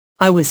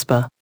 I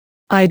whisper.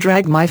 I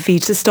drag my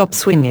feet to stop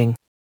swinging.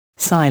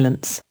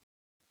 Silence.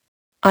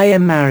 I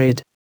am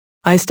married.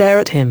 I stare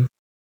at him.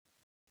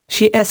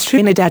 She is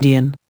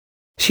Trinidadian.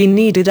 She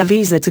needed a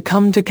visa to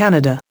come to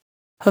Canada.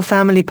 Her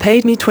family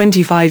paid me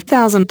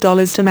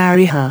 $25,000 to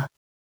marry her.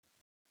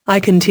 I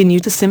continue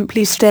to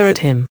simply stare at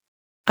him.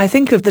 I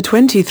think of the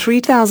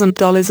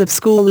 $23,000 of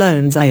school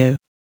loans I owe.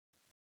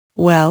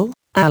 Well,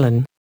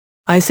 Alan.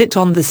 I sit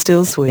on the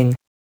still swing.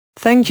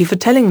 Thank you for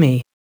telling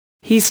me.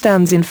 He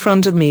stands in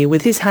front of me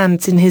with his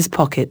hands in his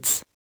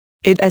pockets.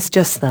 It's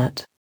just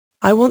that.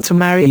 I want to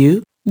marry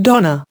you,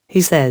 Donna,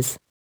 he says.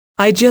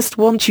 I just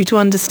want you to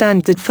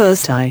understand that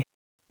first I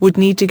would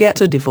need to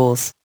get a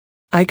divorce.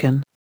 I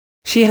can.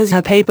 She has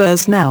her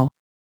papers now.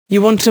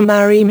 You want to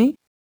marry me?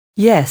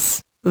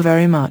 Yes,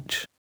 very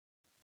much.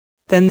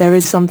 Then there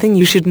is something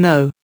you should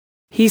know.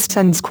 He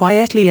stands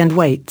quietly and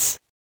waits.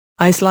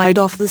 I slide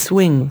off the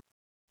swing.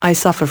 I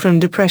suffer from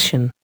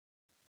depression.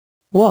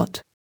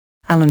 What?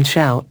 Alan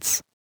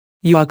shouts.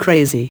 You are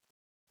crazy.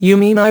 You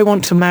mean I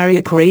want to marry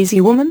a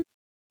crazy woman?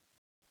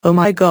 Oh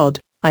my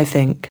God, I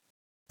think.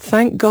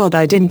 Thank God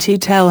I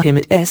didn't tell him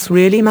it's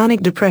really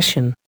manic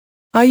depression.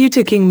 Are you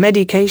taking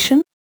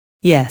medication?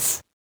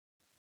 Yes.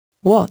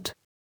 What?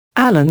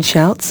 Alan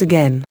shouts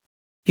again.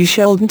 You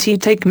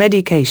shouldn't take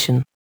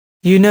medication.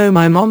 You know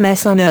my mom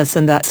is a nurse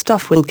and that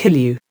stuff will kill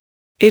you.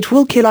 It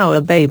will kill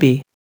our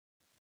baby.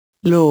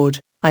 Lord,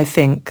 I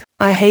think,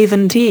 I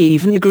haven't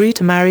even agreed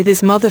to marry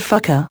this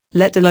motherfucker,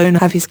 let alone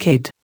have his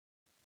kid.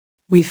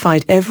 We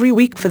fight every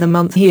week for the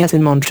month he is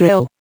in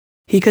Montreal.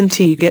 He can't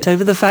get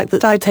over the fact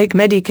that I take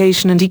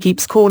medication and he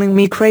keeps calling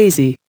me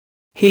crazy.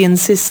 He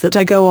insists that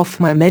I go off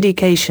my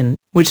medication,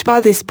 which by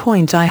this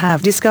point I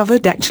have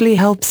discovered actually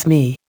helps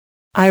me.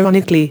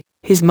 Ironically,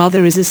 his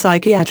mother is a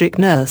psychiatric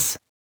nurse.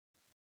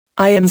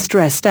 I am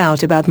stressed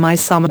out about my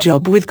summer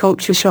job with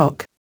Culture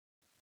Shock.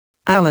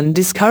 Alan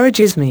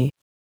discourages me.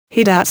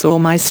 He doubts all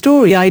my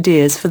story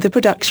ideas for the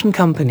production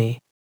company.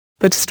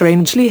 But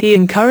strangely he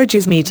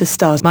encourages me to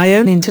start my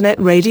own internet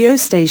radio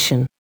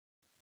station.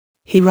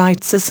 He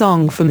writes a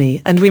song for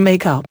me and we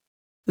make up.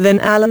 Then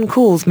Alan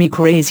calls me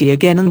crazy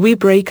again and we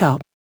break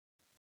up.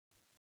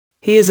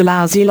 He is a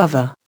lousy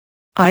lover.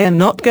 I am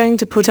not going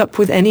to put up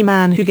with any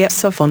man who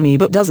gets off on me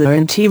but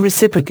doesn't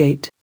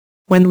reciprocate.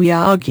 When we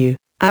argue,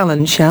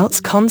 Alan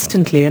shouts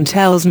constantly and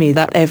tells me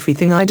that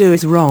everything I do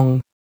is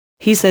wrong.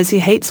 He says he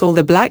hates all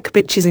the black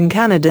bitches in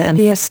Canada and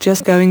he is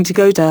just going to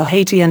go to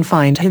Haiti and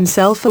find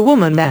himself a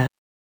woman there.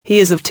 He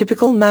is of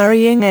typical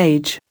marrying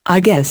age, I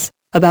guess,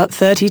 about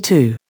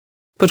 32.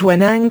 But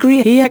when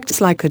angry he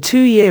acts like a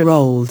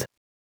 2-year-old.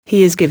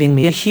 He is giving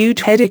me a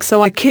huge headache,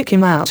 so I kick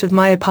him out of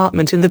my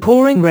apartment in the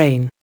pouring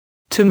rain.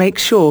 To make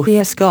sure he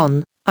has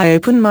gone, I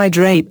open my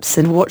drapes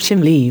and watch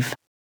him leave.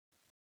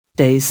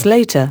 Days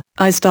later,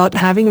 I start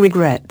having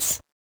regrets.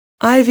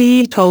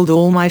 I've told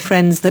all my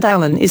friends that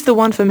Alan is the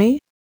one for me.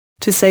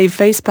 To save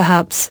face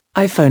perhaps,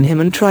 I phone him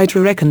and try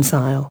to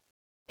reconcile.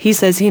 He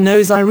says he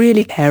knows I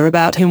really care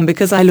about him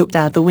because I looked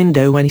out the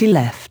window when he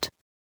left.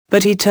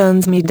 But he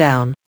turns me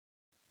down.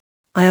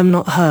 I am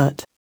not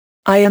hurt.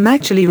 I am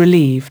actually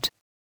relieved.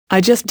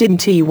 I just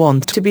didn't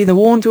want to be the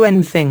one to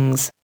end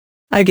things.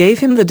 I gave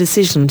him the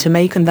decision to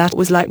make and that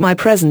was like my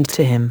present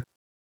to him.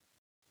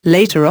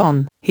 Later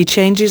on, he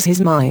changes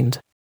his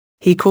mind.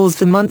 He calls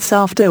for months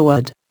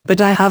afterward,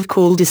 but I have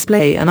call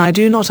display and I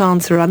do not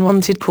answer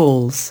unwanted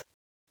calls.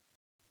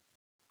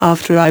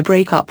 After I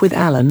break up with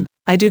Alan,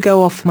 I do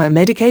go off my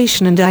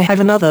medication and I have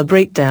another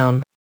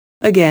breakdown.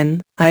 Again,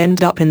 I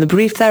end up in the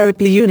brief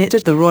therapy unit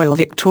at the Royal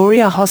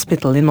Victoria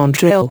Hospital in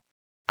Montreal.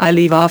 I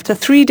leave after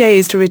 3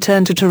 days to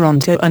return to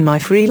Toronto and my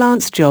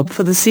freelance job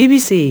for the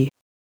CBC.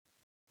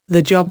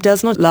 The job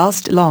does not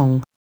last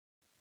long.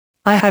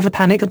 I have a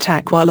panic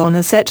attack while on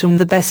a set and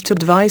the best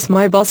advice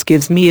my boss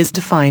gives me is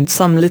to find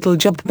some little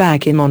job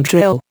back in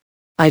Montreal.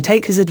 I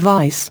take his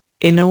advice,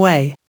 in a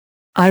way.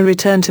 I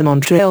return to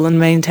Montreal and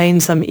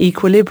maintain some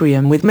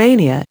equilibrium with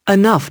mania,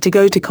 enough to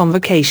go to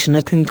convocation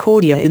at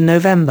Concordia in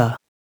November.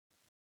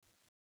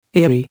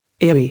 Eerie.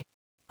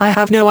 I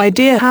have no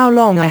idea how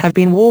long I have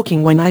been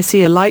walking when I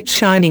see a light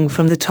shining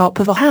from the top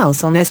of a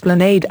house on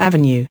Esplanade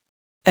Avenue.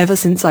 Ever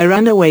since I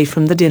ran away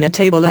from the dinner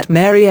table at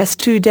Mary's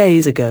 2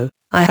 days ago,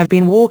 I have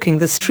been walking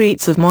the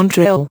streets of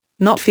Montreal,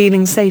 not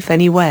feeling safe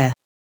anywhere.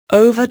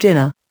 Over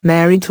dinner,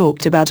 Mary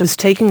talked about us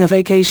taking a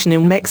vacation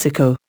in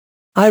Mexico.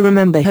 I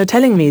remember her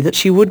telling me that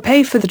she would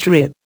pay for the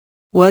trip.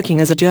 Working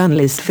as a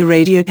journalist for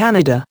Radio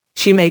Canada,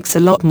 she makes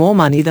a lot more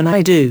money than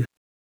I do.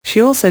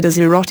 She also does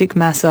erotic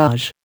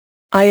massage.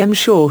 I am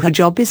sure her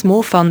job is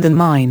more fun than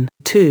mine,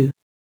 too.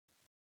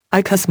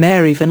 I cuss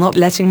Mary for not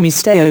letting me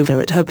stay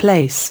over at her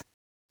place.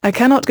 I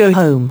cannot go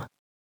home.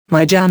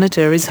 My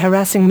janitor is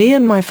harassing me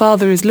and my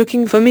father is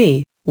looking for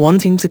me,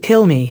 wanting to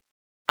kill me.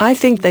 I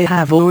think they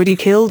have already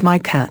killed my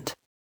cat.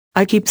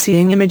 I keep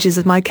seeing images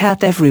of my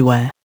cat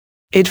everywhere.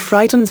 It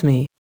frightens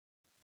me.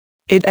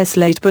 It's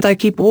late but I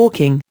keep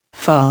walking,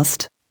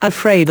 fast,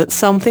 afraid that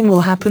something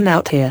will happen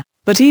out here,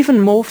 but even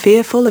more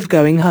fearful of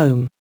going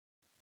home.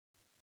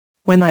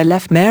 When I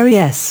left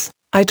Mary's,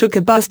 I took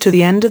a bus to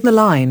the end of the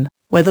line,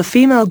 where the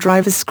female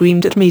driver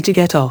screamed at me to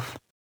get off.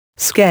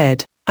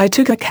 Scared, I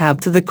took a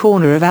cab to the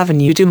corner of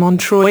Avenue du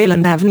Montreal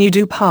and Avenue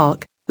du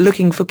Parc,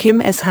 looking for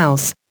Kim's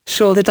house,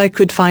 sure that I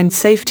could find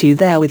safety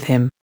there with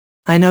him.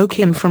 I know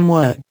Kim from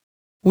work.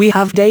 We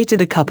have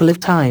dated a couple of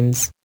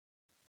times.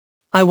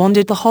 I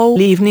wandered the whole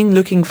evening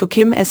looking for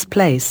Kim's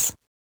place.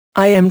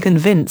 I am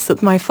convinced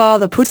that my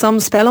father put some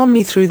spell on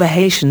me through the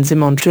Haitians in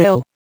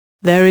Montreal.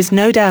 There is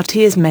no doubt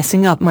he is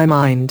messing up my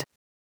mind.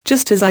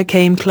 Just as I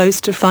came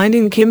close to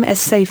finding Kim's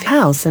safe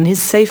house and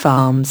his safe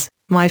arms,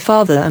 my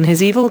father and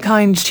his evil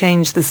kind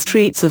changed the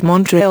streets of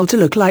Montreal to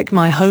look like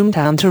my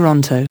hometown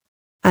Toronto.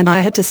 And I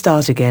had to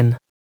start again.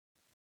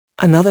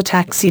 Another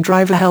taxi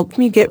driver helped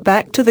me get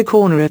back to the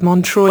corner of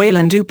Montreal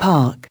and du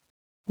Parc.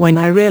 When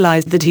I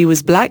realized that he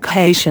was black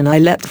Haitian, I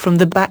leapt from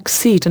the back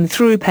seat and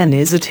threw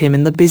pennies at him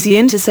in the busy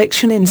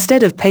intersection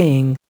instead of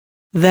paying.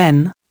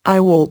 Then, I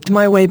walked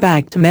my way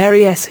back to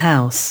Mary's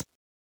house.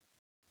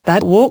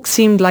 That walk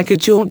seemed like a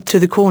jaunt to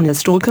the corner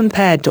store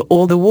compared to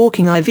all the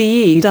walking I've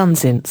done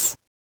since.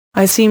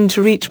 I seemed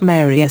to reach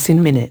Mary's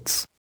in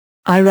minutes.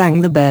 I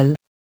rang the bell.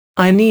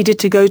 I needed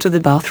to go to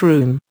the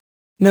bathroom.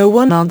 No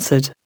one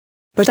answered.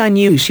 But I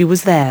knew she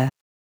was there.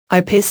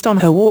 I pissed on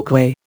her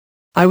walkway.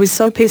 I was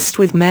so pissed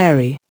with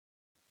Mary.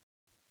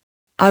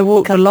 I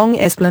walk along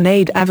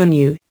Esplanade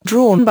Avenue,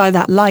 drawn by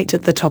that light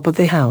at the top of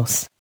the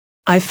house.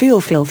 I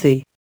feel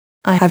filthy.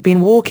 I have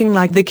been walking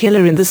like the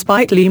killer in the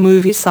Spike Lee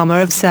movie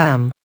Summer of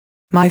Sam.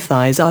 My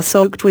thighs are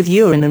soaked with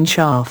urine and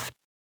chaff.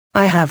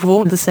 I have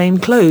worn the same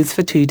clothes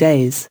for 2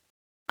 days.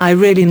 I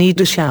really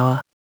need a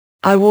shower.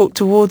 I walk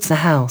towards the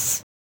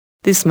house.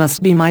 This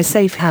must be my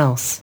safe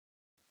house.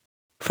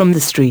 From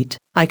the street,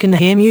 I can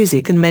hear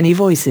music and many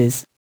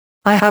voices.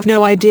 I have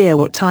no idea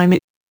what time it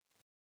is.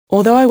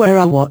 Although I wear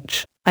a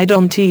watch, I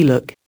don't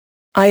look.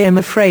 I am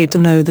afraid to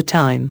know the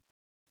time.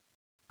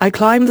 I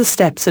climb the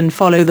steps and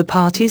follow the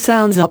party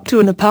sounds up to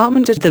an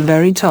apartment at the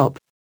very top.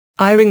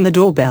 I ring the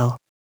doorbell.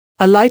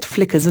 A light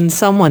flickers and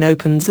someone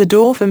opens the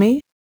door for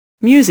me.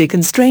 Music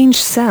and strange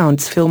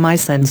sounds fill my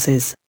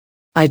senses.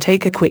 I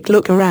take a quick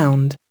look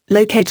around,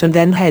 locate and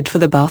then head for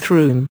the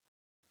bathroom.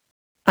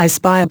 I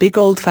spy a big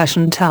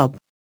old-fashioned tub.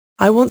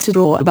 I want to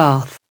draw a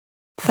bath.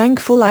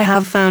 Thankful I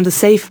have found a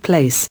safe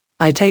place,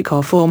 I take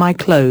off all my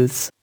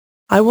clothes.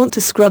 I want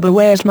to scrub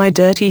away at my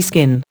dirty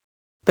skin.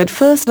 But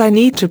first I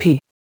need to pee.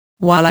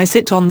 While I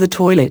sit on the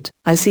toilet,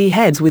 I see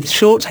heads with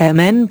short hair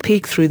men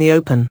peek through the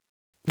open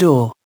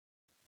door.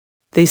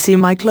 They see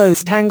my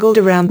clothes tangled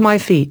around my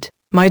feet,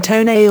 my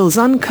toenails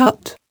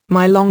uncut,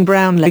 my long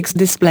brown legs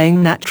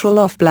displaying natural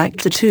off-black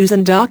tattoos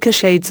and darker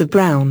shades of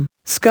brown,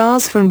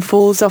 scars from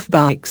falls off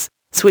bikes,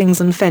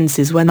 swings and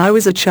fences when I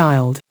was a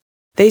child.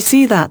 They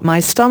see that my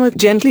stomach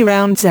gently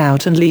rounds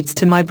out and leads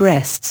to my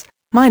breasts,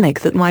 my neck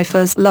that my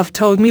first love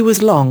told me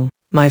was long,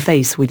 my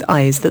face with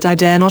eyes that I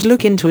dare not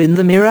look into in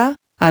the mirror,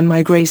 and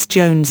my Grace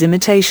Jones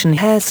imitation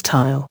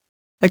hairstyle.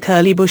 A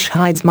curly bush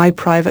hides my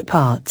private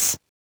parts.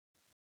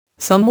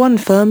 Someone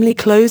firmly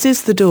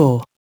closes the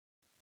door.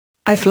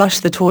 I flush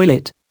the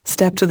toilet,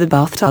 step to the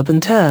bathtub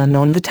and turn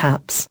on the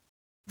taps.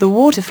 The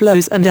water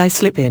flows and I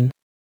slip in.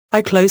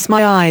 I close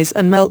my eyes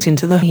and melt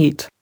into the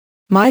heat.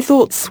 My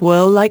thoughts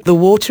swirl like the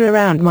water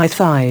around my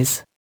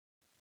thighs.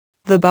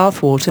 The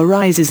bathwater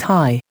rises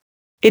high.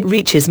 It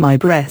reaches my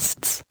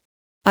breasts.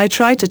 I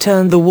try to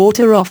turn the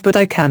water off but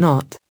I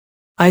cannot.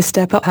 I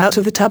step up out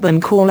of the tub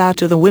and call out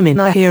to the women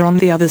I hear on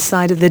the other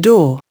side of the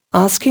door,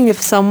 asking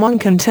if someone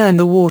can turn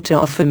the water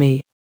off for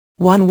me.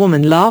 One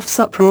woman laughs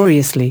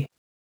uproariously.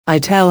 I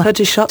tell her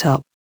to shut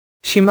up.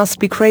 She must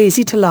be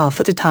crazy to laugh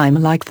at a time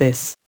like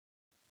this.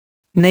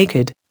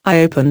 Naked,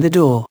 I open the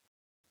door.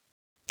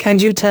 Can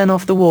you turn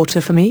off the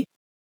water for me?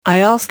 I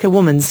ask a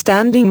woman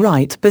standing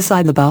right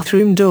beside the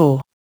bathroom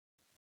door.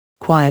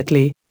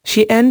 Quietly,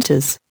 she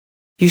enters.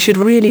 You should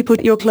really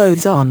put your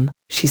clothes on,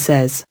 she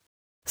says.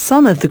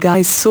 Some of the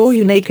guys saw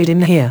you naked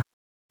in here.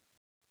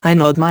 I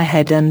nod my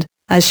head and,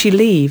 as she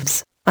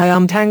leaves, I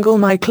untangle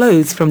my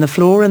clothes from the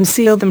floor and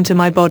seal them to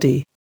my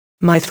body.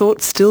 My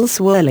thoughts still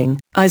swirling,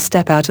 I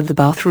step out of the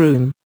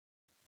bathroom.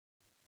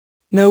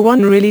 No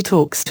one really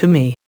talks to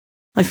me.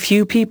 A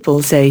few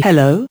people say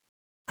hello.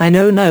 I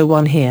know no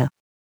one here.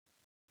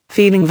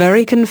 Feeling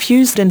very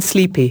confused and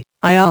sleepy,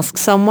 I ask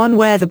someone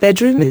where the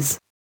bedroom is.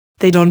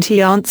 They don't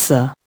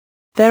answer.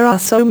 There are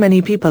so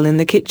many people in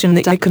the kitchen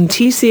that I can't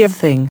see a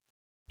thing.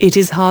 It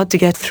is hard to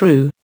get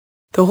through.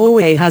 The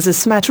hallway has a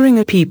smattering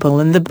of people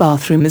and the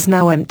bathroom is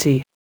now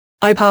empty.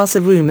 I pass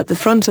a room at the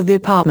front of the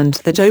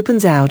apartment that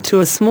opens out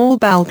to a small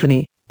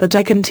balcony, but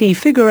I can't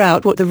figure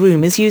out what the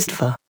room is used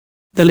for.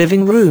 The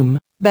living room,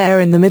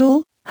 bare in the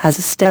middle, has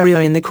a stereo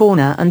in the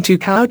corner and two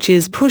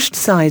couches pushed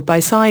side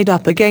by side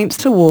up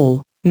against a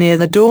wall, near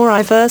the door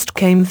I first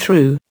came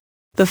through.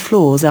 The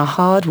floors are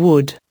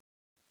hardwood.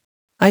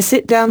 I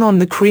sit down on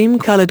the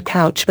cream-colored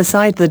couch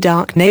beside the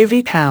dark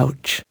navy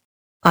couch.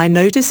 I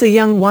notice a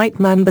young white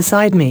man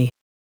beside me.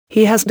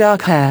 He has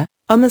dark hair,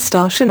 a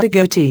mustache and a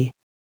goatee.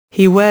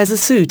 He wears a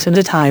suit and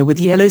a tie with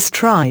yellow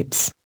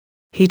stripes.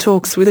 He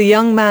talks with a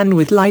young man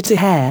with lighter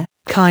hair,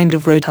 kind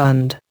of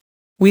rotund.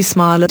 We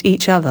smile at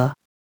each other.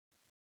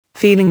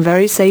 Feeling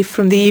very safe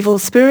from the evil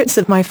spirits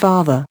of my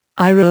father,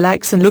 I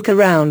relax and look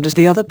around at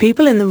the other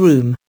people in the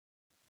room.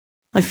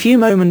 A few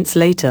moments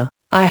later,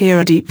 I hear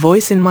a deep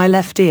voice in my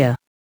left ear.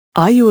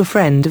 Are you a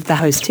friend of the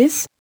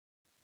hostess?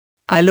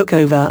 I look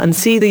over and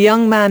see the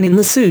young man in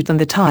the suit and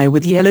the tie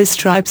with yellow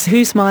stripes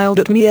who smiled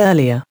at me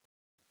earlier.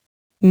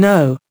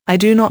 No, I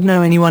do not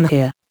know anyone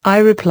here, I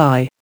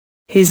reply.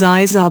 His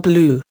eyes are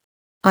blue.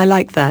 I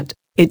like that,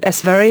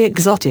 it's very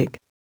exotic.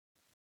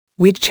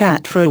 We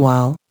chat for a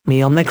while,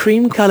 me on the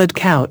cream-colored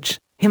couch,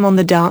 him on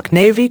the dark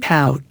navy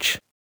couch.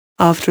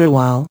 After a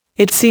while,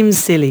 it seems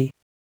silly.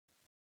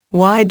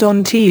 Why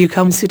don't you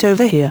come sit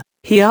over here,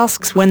 he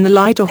asks when the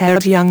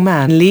lighter-haired young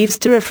man leaves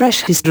to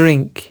refresh his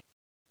drink.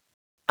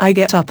 I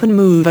get up and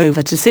move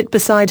over to sit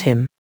beside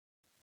him.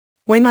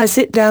 When I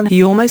sit down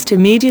he almost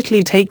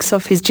immediately takes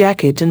off his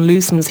jacket and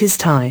loosens his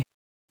tie.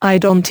 I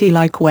don't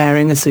like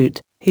wearing a suit,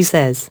 he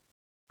says.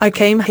 I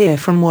came here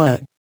from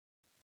work.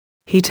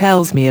 He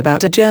tells me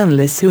about a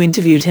journalist who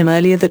interviewed him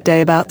earlier that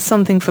day about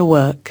something for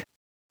work.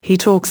 He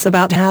talks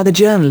about how the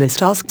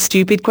journalist asked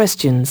stupid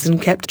questions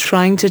and kept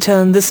trying to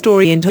turn the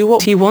story into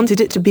what he wanted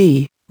it to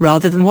be,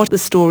 rather than what the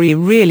story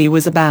really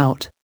was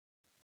about.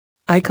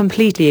 I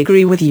completely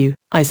agree with you,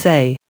 I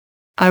say.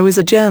 I was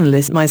a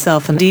journalist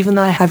myself and even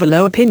I have a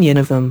low opinion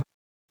of them.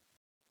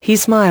 He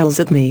smiles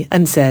at me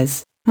and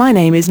says, my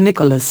name is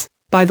Nicholas,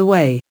 by the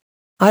way.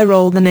 I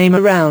roll the name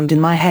around in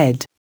my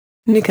head.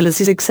 Nicholas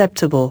is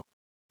acceptable.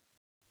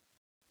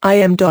 I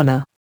am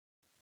Donna.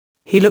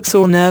 He looks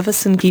all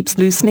nervous and keeps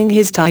loosening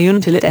his tie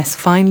until it's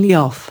finally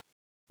off.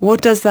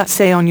 What does that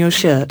say on your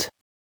shirt?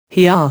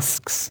 He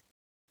asks.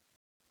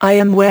 I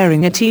am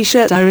wearing a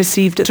t-shirt I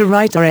received at a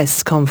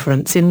writers'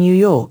 conference in New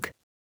York.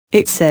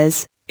 It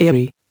says,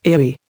 Eerie,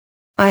 Eerie.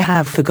 I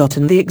have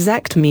forgotten the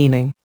exact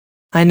meaning.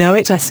 I know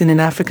it as in an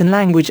African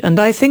language and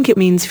I think it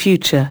means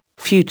future,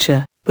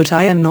 future, but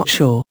I am not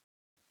sure.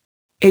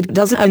 It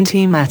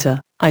doesn't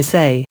matter, I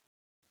say.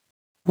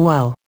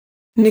 Well.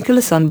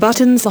 Nicholas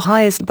unbuttons the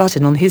highest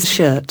button on his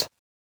shirt.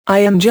 I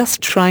am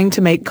just trying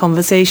to make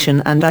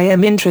conversation and I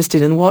am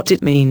interested in what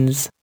it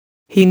means.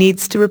 He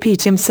needs to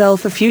repeat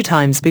himself a few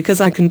times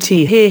because I can't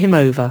hear him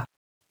over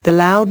the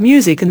loud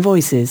music and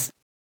voices.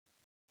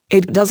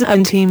 It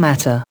doesn't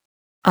matter.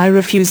 I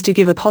refuse to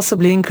give a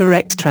possibly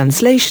incorrect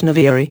translation of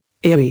eerie,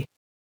 eerie.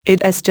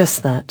 It's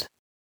just that.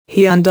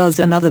 He undoes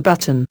another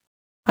button.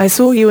 I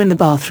saw you in the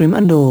bathroom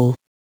and all.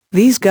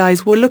 These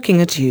guys were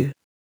looking at you.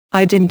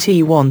 I didn't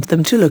want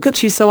them to look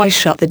at you, so I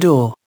shut the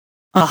door.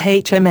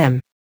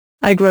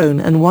 I groan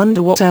and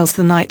wonder what else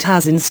the night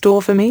has in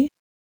store for me.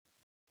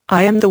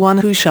 I am the one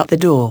who shut the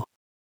door.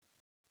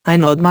 I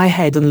nod my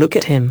head and look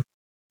at him.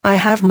 I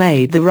have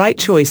made the right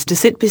choice to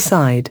sit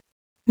beside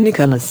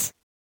Nicholas.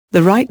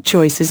 The right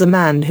choice is a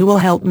man who will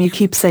help me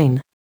keep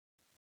sane.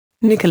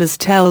 Nicholas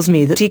tells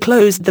me that he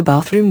closed the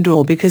bathroom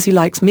door because he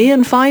likes me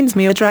and finds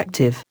me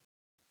attractive.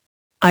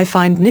 I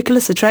find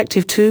Nicholas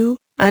attractive too,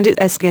 and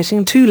it's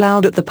getting too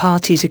loud at the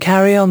party to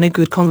carry on a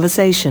good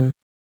conversation.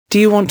 Do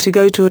you want to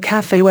go to a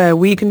cafe where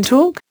we can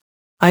talk?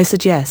 I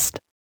suggest.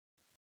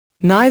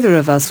 Neither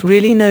of us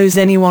really knows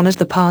anyone at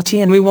the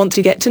party and we want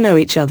to get to know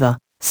each other,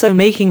 so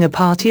making a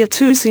party of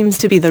two seems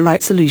to be the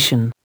right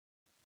solution.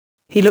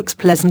 He looks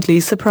pleasantly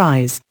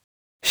surprised.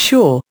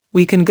 Sure,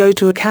 we can go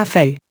to a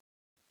cafe.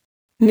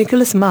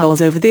 Nicholas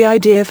mulls over the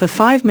idea for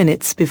 5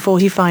 minutes before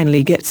he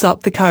finally gets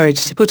up the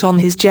courage to put on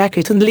his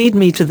jacket and lead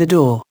me to the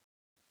door.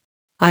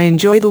 I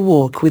enjoy the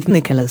walk with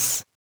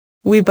Nicholas.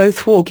 We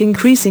both walk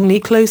increasingly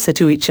closer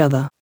to each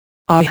other.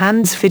 Our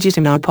hands fidget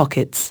in our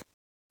pockets.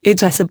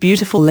 It's a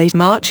beautiful late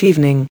March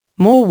evening,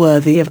 more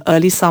worthy of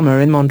early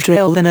summer in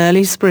Montreal than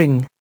early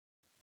spring.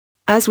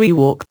 As we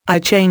walk, I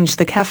change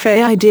the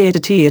cafe idea to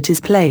tea at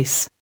his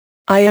place.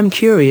 I am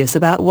curious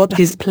about what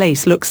his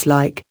place looks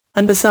like,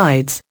 and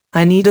besides,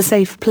 I need a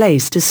safe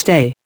place to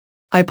stay.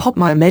 I pop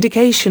my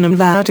medication and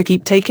vow to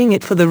keep taking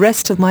it for the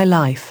rest of my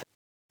life.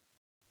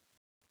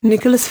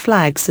 Nicholas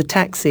flags a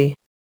taxi.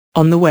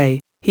 On the way,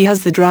 he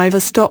has the driver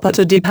stop at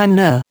a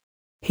dépanneur.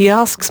 He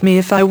asks me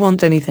if I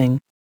want anything.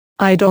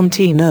 I don't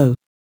know.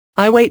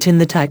 I wait in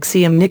the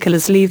taxi and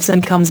Nicholas leaves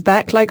and comes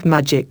back like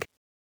magic.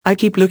 I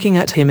keep looking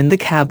at him in the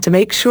cab to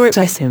make sure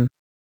it's him.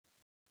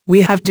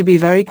 We have to be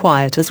very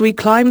quiet as we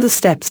climb the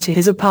steps to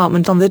his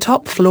apartment on the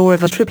top floor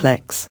of a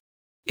triplex.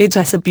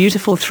 It's a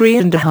beautiful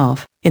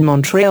 3.5, in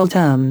Montreal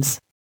terms.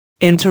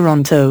 In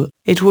Toronto,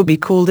 it would be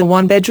called a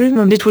one-bedroom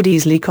and it would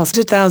easily cost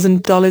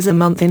 $1,000 a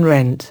month in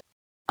rent.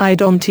 I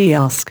don't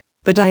ask,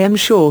 but I am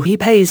sure he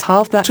pays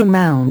half that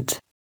amount.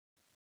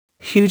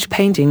 Huge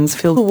paintings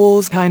fill the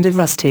walls, kind of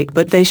rustic,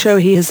 but they show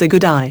he has a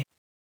good eye.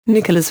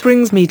 Nicholas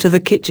brings me to the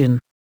kitchen.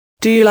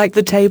 Do you like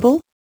the table?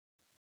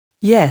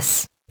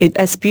 Yes,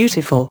 it's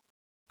beautiful.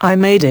 I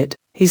made it,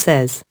 he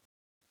says.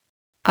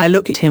 I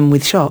look at him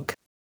with shock.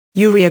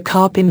 You're a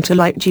carpenter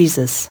like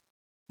Jesus.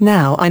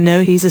 Now I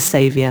know he's a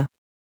savior.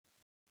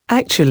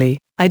 Actually,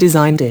 I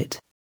designed it.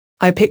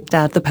 I picked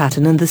out the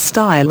pattern and the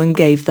style and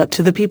gave that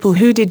to the people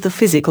who did the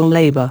physical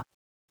labor.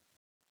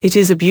 It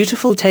is a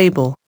beautiful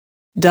table.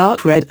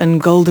 Dark red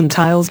and golden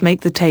tiles make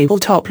the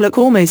tabletop look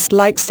almost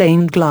like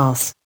stained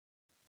glass.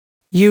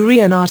 You're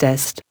an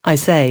artist, I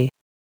say.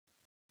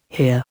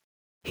 Here.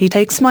 He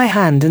takes my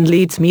hand and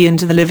leads me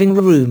into the living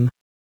room.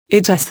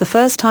 It's the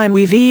first time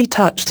we've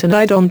touched and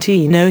I don't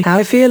know how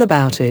I feel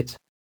about it.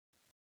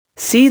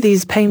 See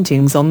these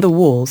paintings on the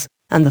walls,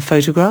 and the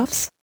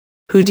photographs?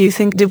 Who do you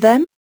think did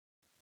them?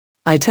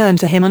 I turn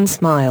to him and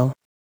smile.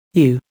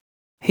 You.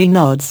 He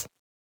nods.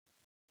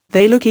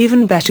 They look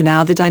even better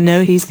now that I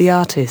know he's the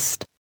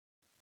artist.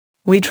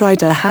 We try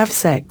to have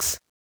sex.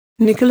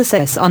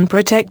 Nicholas's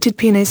unprotected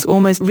penis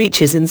almost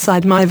reaches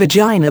inside my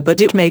vagina,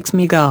 but it makes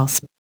me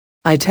gasp.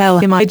 I tell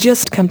him I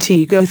just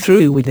can't go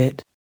through with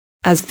it.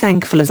 As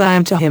thankful as I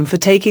am to him for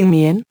taking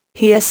me in,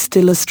 he is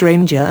still a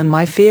stranger and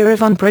my fear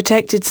of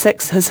unprotected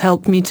sex has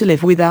helped me to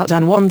live without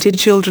unwanted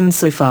children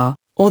so far,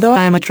 although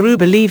I am a true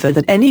believer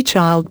that any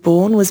child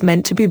born was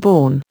meant to be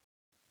born.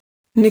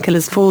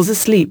 Nicholas falls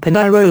asleep and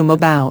I roam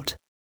about.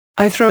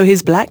 I throw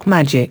his black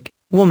magic,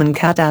 woman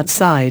cat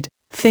outside,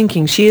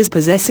 thinking she is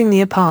possessing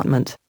the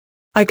apartment.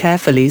 I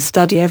carefully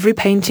study every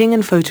painting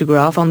and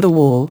photograph on the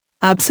wall,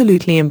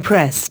 absolutely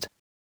impressed.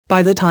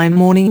 By the time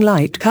morning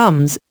light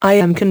comes, I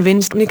am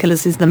convinced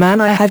Nicholas is the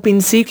man I have been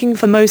seeking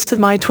for most of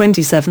my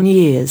 27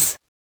 years.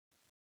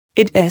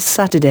 It is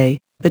Saturday,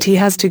 but he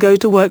has to go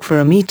to work for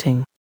a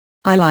meeting.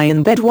 I lie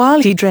in bed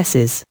while he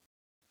dresses.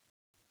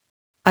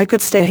 I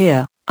could stay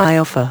here, I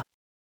offer.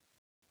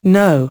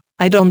 No,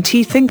 I don't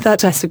think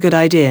that's a good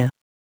idea.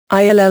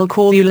 I'll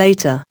call you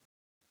later.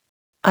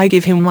 I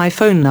give him my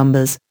phone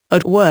numbers,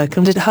 at work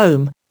and at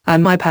home,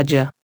 and my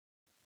pager.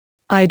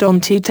 I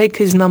don't take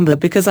his number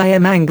because I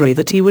am angry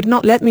that he would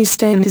not let me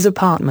stay in his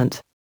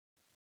apartment.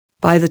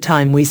 By the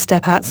time we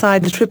step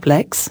outside the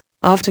triplex,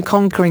 after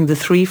conquering the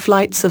 3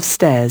 flights of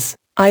stairs,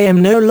 I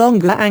am no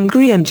longer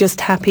angry and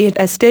just happy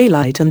it's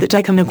daylight and that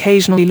I can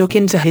occasionally look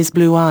into his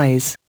blue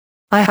eyes.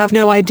 I have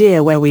no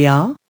idea where we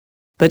are,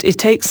 but it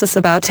takes us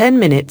about 10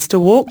 minutes to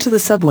walk to the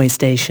subway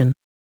station.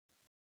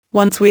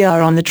 Once we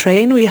are on the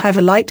train we have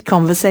a light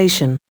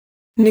conversation.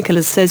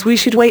 Nicholas says we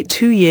should wait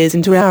 2 years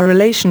into our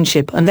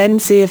relationship and then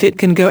see if it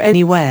can go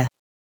anywhere.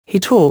 He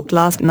talked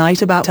last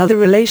night about other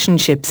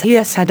relationships he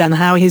has had and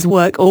how his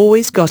work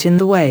always got in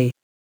the way.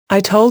 I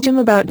told him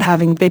about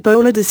having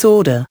bipolar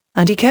disorder,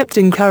 and he kept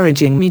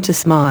encouraging me to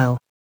smile.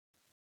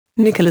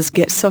 Nicholas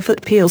gets off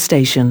at Peel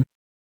Station.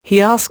 He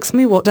asks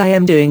me what I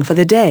am doing for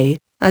the day,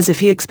 as if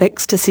he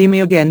expects to see me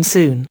again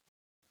soon.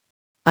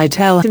 I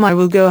tell him I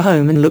will go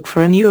home and look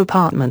for a new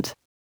apartment.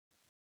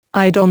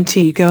 I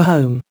don't go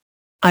home.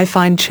 I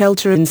find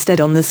shelter instead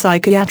on the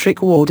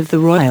psychiatric ward of the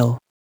Royal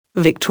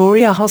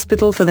Victoria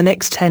Hospital for the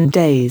next 10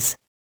 days.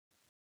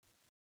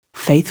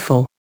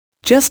 Faithful.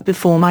 Just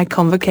before my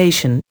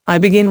convocation, I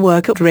begin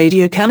work at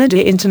Radio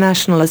Canada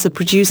International as a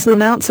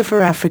producer-announcer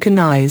for African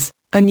Eyes,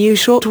 a new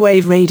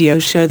shortwave radio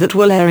show that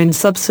will air in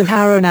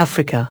sub-Saharan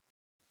Africa.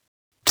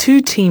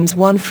 2 teams,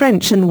 1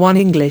 French and 1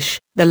 English,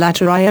 the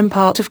latter I am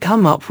part of,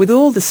 come up with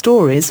all the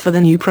stories for the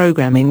new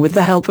programming with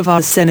the help of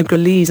our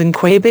Senegalese and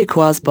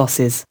Quebecois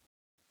bosses.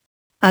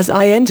 As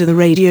I enter the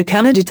Radio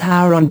Canada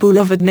Tower on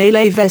Boulevard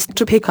Nele Vest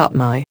to pick up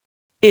my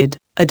id,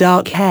 a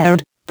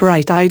dark-haired,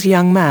 bright-eyed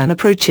young man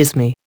approaches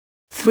me.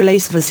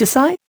 "Thrillez-vous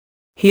ici?"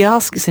 he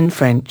asks in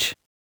French.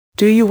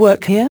 "Do you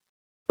work here?"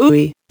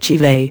 "Oui, j'y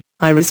vais,"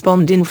 I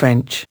respond in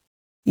French.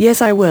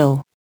 "Yes, I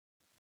will."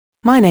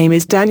 "My name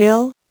is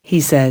Daniel," he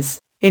says,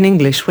 in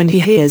English when he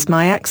hears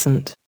my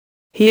accent.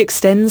 He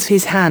extends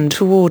his hand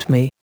toward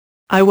me.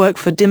 "I work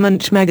for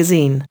Dimanche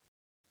Magazine."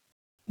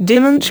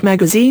 Dimanche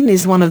Magazine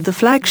is one of the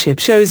flagship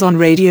shows on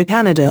Radio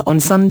Canada on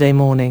Sunday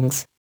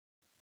mornings.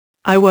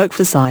 "I work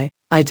for Psy,"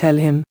 I tell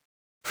him.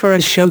 "For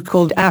a show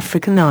called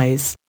African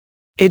Eyes.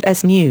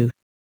 It's new."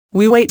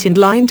 We wait in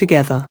line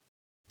together.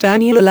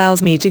 Daniel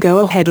allows me to go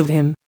ahead of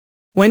him.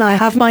 When I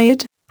have my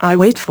id, I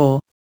wait for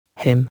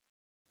him.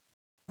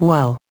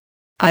 Well,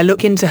 I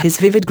look into his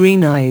vivid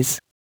green eyes.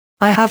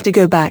 "I have to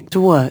go back to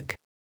work.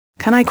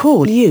 Can I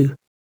call you?"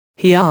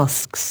 he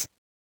asks.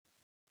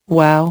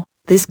 Wow,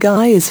 this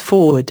guy is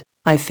forward,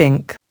 I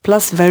think,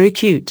 plus very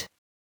cute.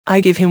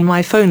 I give him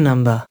my phone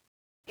number.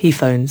 He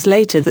phones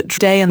later that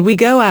day and we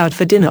go out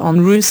for dinner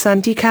on Rue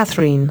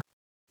Sainte-Catherine.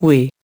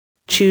 We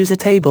choose a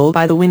table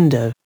by the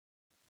window.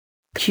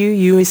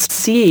 "Qu'est-ce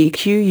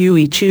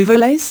tu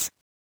veux?"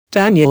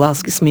 Daniel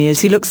asks me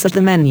as he looks at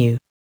the menu.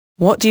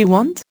 "What do you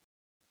want?"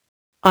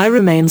 I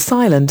remain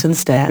silent and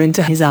stare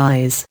into his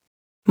eyes.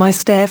 My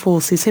stare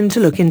forces him to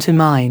look into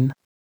mine.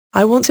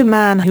 "I want a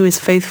man who is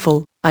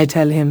faithful," I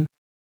tell him.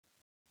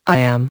 I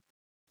am.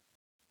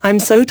 I'm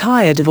so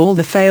tired of all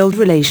the failed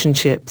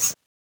relationships.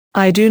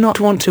 I do not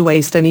want to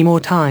waste any more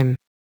time.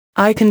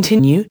 I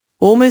continue,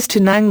 almost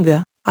in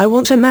anger, "I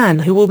want a man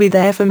who will be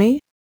there for me.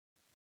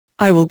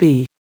 I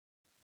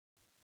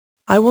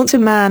want a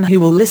man who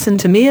will listen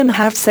to me and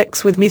have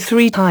sex with me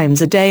 3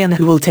 times a day and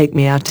who will take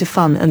me out to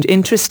fun and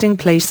interesting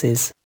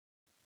places."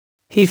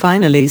 He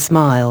finally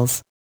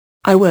smiles.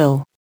 "I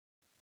will."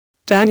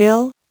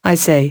 "Daniel," I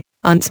say,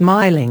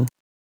 unsmiling.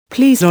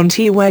 "Please don't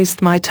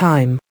waste my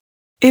time.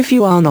 If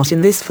you are not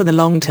in this for the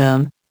long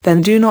term,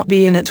 then do not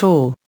be in at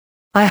all.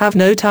 I have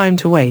no time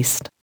to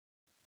waste."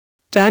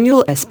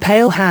 Daniel's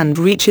pale hand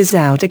reaches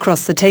out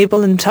across the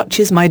table and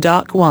touches my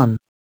dark one.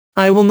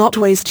 "I will not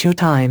waste your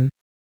time."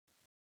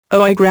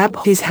 Oh, I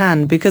grab his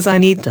hand because I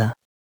need to.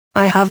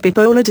 "I have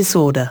bipolar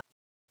disorder."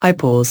 I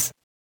pause.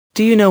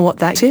 "Do you know what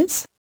that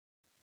is?"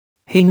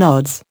 He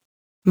nods.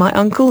 "My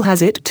uncle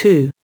has it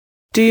too.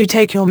 Do you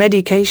take your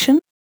medication?"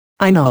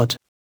 I nod.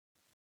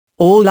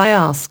 "All I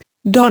ask,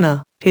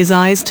 Donna," his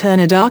eyes turn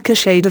a darker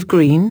shade of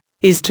green,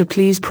 "is to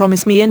please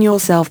promise me and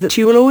yourself that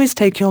you will always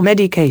take your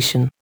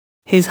medication."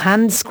 His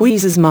hand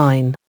squeezes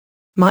mine.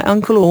 "My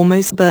uncle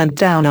almost burned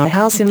down our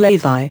house in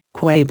Lévis,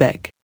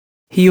 Quebec.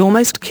 He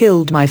almost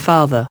killed my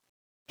father.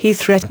 He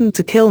threatened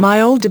to kill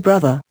my older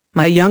brother,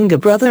 my younger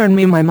brother and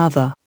me, my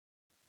mother."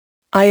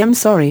 "I am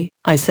sorry,"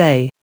 I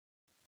say.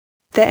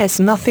 "There's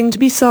nothing to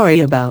be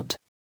sorry about.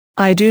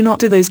 I do not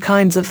do those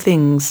kinds of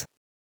things."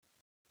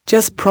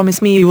 "Just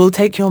promise me you will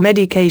take your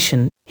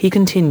medication," he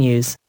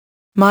continues.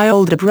 "My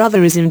older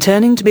brother is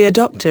interning to be a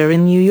doctor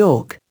in New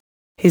York.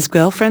 His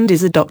girlfriend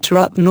is a doctor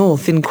up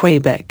north in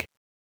Quebec.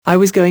 I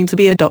was going to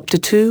be a doctor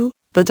too,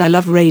 but I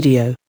love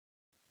radio."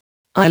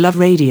 "I love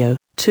radio,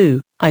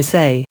 too," I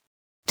say.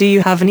 "Do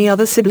you have any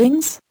other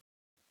siblings?"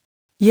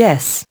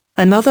 "Yes,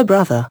 another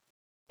brother."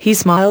 He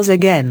smiles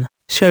again,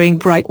 showing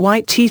bright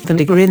white teeth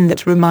and a grin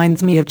that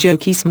reminds me of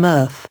Jokey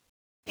Smurf.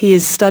 "He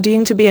is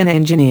studying to be an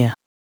engineer."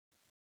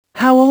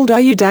 "How old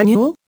are you,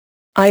 Daniel?"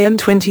 "I am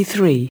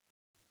 23.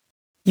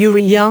 "You're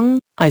young,"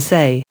 I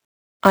say.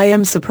 I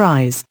am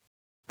surprised.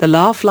 The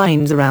laugh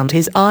lines around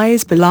his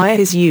eyes belie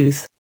his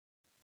youth.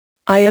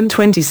 "I am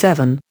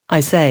 27,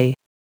 I say.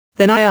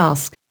 Then I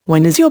ask,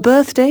 "When is your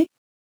birthday?"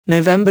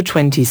 "November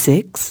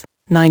 26,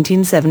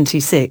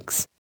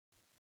 1976.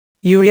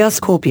 "You're a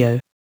Scorpio."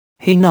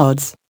 He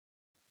nods.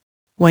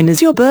 "When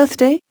is your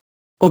birthday?"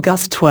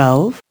 "August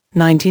 12,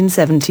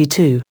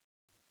 1972.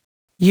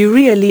 "You're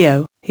a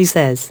Leo," he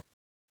says.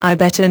 "I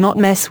better not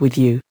mess with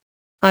you.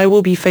 I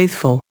will be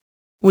faithful.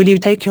 Will you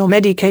take your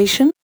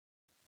medication?"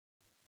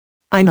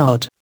 I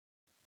nod.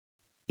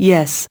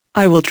 "Yes,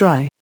 I will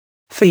try.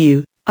 For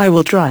you, I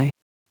will try."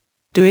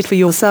 "Do it for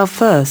yourself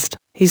first,"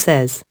 he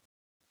says.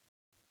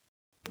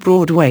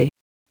 Broadway.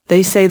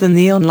 They say the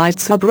neon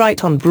lights are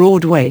bright on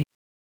Broadway.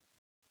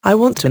 I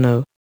want to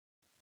know.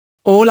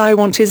 All I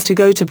want is to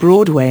go to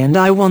Broadway and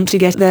I want to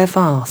get there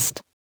fast.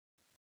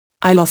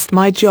 I lost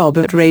my job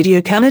at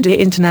Radio Canada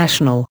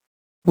International.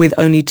 With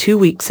only 2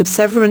 weeks of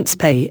severance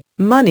pay,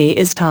 money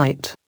is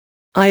tight.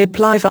 I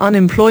apply for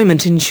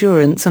unemployment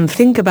insurance and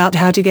think about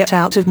how to get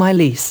out of my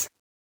lease.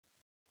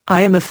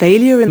 I am a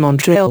failure in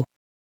Montreal.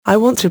 I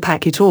want to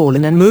pack it all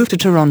in and move to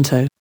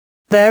Toronto.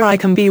 There I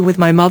can be with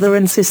my mother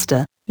and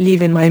sister,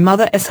 live in my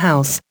mother's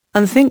house,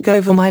 and think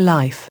over my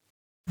life.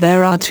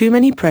 There are too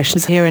many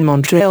pressures here in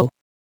Montreal.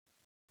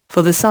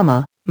 For the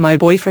summer, my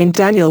boyfriend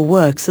Daniel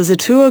works as a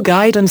tour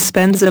guide and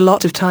spends a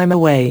lot of time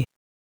away.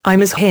 I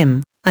miss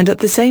him, and at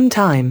the same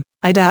time,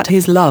 I doubt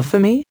his love for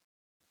me.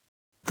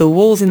 The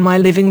walls in my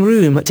living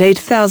room at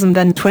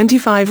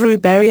 8025 Rue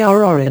Berry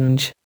are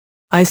orange.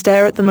 I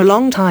stare at them a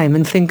long time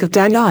and think of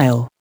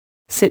Daniel.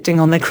 Sitting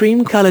on the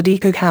cream-colored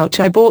Eco couch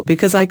I bought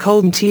because I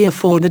couldn't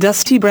afford the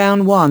dusty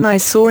brown one I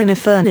saw in a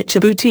furniture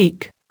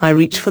boutique, I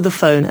reach for the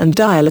phone and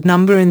dial a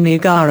number in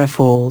Niagara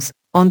Falls,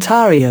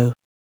 Ontario.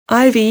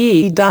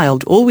 I've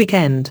dialed all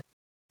weekend.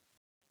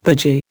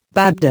 Budgie,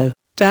 Babdo,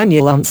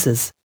 Daniel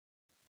answers.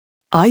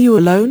 Are you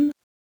alone?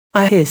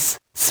 I hiss,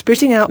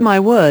 spitting out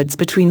my words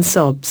between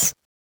sobs.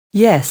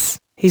 Yes,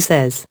 he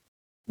says.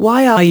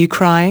 Why are you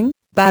crying,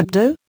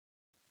 Babdo?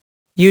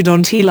 You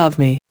don't love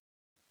me.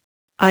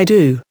 I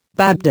do,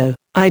 Babdo,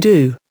 I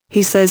do,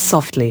 he says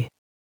softly.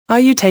 Are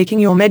you taking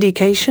your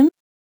medication?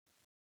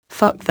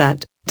 Fuck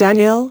that,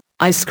 Daniel,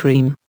 I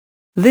scream.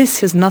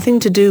 This has nothing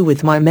to do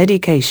with my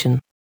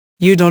medication.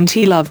 You don't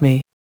love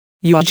me.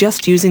 You are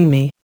just using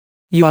me.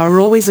 You are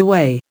always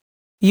away.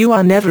 You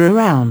are never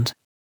around.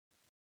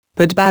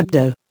 But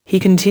Babdo, he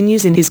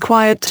continues in his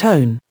quiet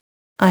tone.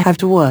 I have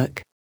to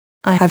work.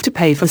 I have to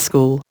pay for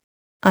school.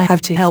 I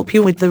have to help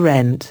you with the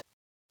rent.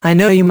 I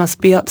know you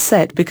must be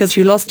upset because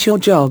you lost your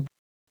job.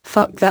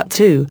 Fuck that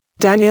too,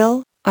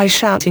 Daniel, I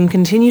shout and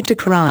continue to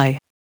cry.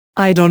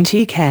 I don't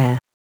care.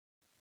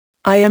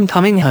 I am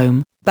coming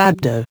home,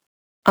 Babdo.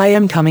 I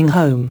am coming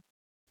home.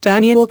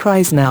 Daniel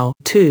cries now,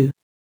 too.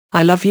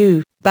 I love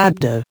you,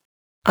 Babdo.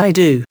 I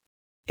do.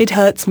 It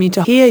hurts me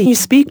to hear you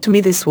speak to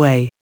me this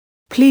way.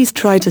 Please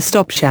try to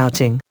stop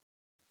shouting.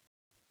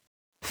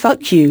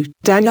 Fuck you,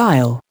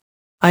 Daniel.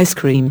 I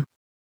scream.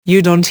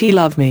 You don't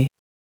love me.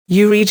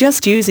 You're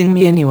just using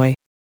me anyway.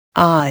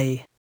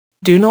 I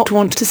do not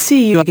want to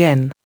see you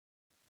again.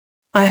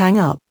 I hang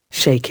up,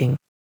 shaking.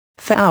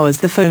 For hours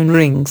the phone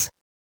rings.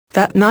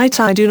 That night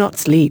I do not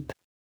sleep.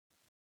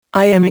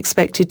 I am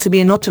expected to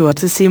be in Ottawa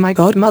to see my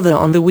godmother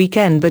on the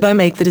weekend, but I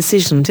make the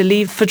decision to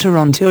leave for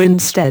Toronto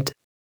instead.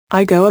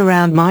 I go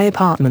around my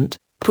apartment,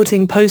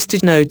 putting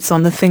post-it notes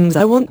on the things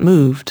I want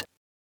moved.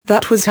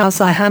 That was how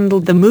I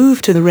handled the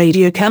move to the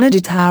Radio Canada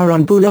Tower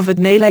on Boulevard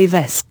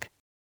Nalevesque.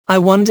 I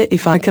wonder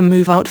if I can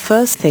move out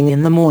first thing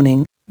in the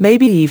morning,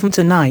 maybe even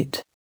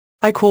tonight.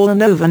 I call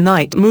an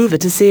overnight mover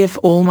to see if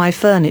all my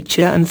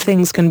furniture and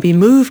things can be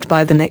moved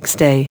by the next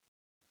day.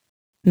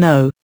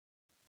 No.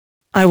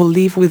 I will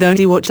leave with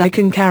only what I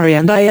can carry,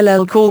 and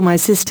I'll call my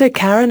sister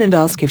Karen and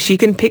ask if she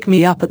can pick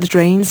me up at the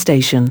train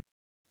station.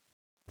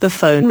 The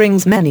phone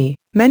rings many,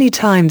 many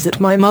times at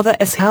my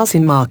mother's house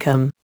in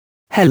Markham.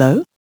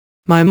 Hello?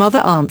 My mother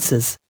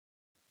answers.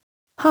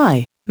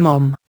 Hi,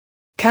 Mom.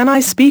 Can I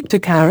speak to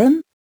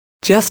Karen?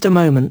 Just a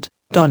moment,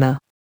 Donna.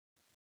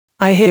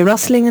 I hear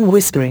rustling and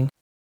whispering.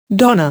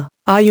 Donna,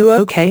 are you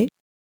okay?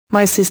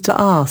 My sister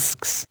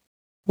asks.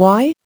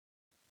 Why?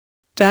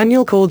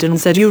 Daniel called and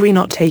said you're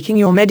not taking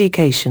your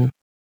medication.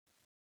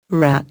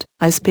 Rat,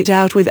 I spit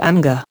out with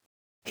anger.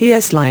 He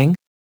is lying.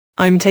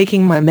 I'm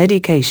taking my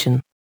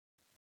medication.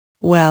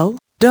 Well,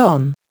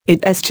 Don,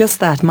 it's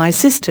just that my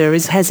sister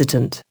is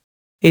hesitant.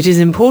 It is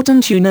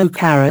important you know,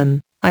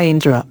 Karen, I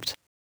interrupt.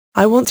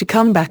 I want to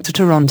come back to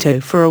Toronto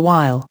for a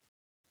while.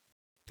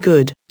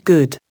 Good,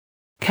 good.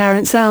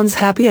 Karen sounds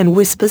happy and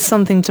whispers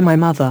something to my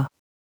mother.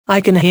 I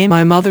can hear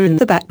my mother in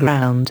the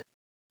background.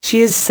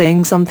 She is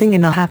saying something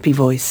in a happy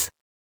voice.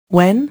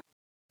 When?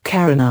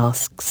 Karen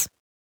asks.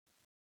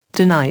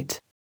 Tonight.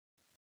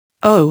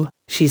 Oh,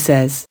 she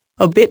says,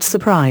 a bit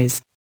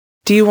surprised.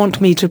 Do you want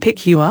me to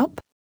pick you up?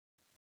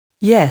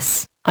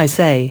 Yes, I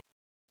say.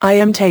 I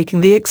am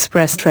taking the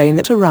express train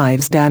that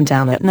arrives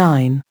downtown at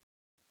 9.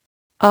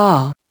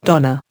 Ah,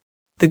 Donna.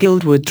 The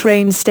Guildwood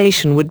train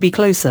station would be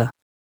closer.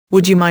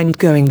 Would you mind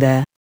going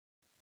there?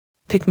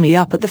 Pick me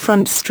up at the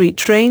Front Street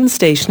train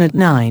station at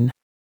 9.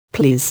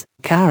 Please,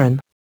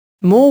 Karen.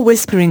 More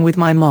whispering with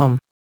my mom.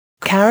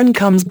 Karen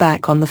comes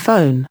back on the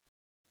phone.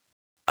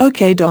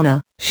 Okay,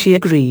 Donna, she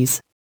agrees.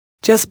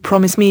 Just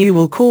promise me you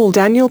will call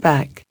Daniel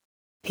back.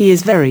 He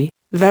is very,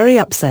 very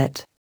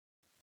upset.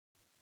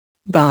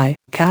 Bye,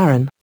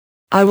 Karen.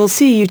 I will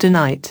see you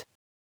tonight.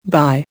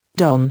 Bye,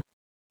 Don.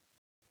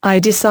 I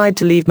decide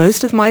to leave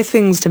most of my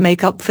things to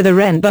make up for the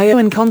rent I owe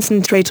and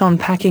concentrate on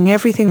packing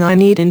everything I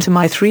need into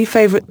my 3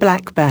 favorite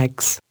black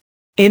bags.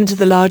 Into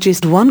the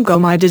largest one go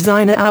my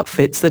designer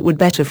outfits that would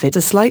better fit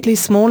a slightly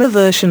smaller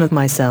version of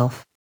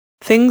myself.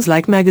 Things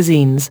like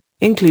magazines,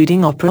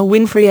 including Oprah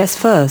Winfrey's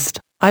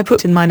First, I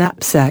put in my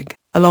knapsack,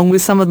 along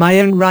with some of my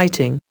own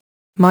writing.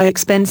 My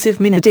expensive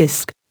mini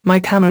disc, my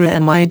camera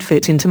and my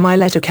outfit into my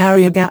letter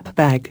carrier Gap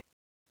bag.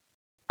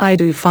 I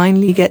do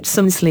finally get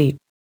some sleep.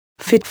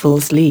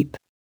 Fitful sleep.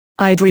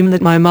 I dream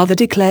that my mother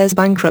declares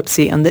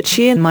bankruptcy and that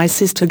she and my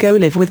sister go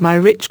live with my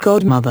rich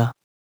godmother.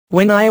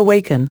 When I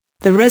awaken,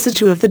 the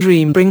residue of the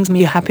dream brings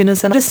me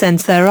happiness and a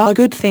sense there are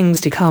good things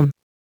to come.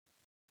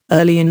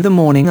 Early in the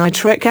morning I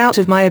trek out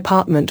of my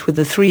apartment with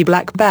the 3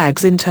 black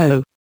bags in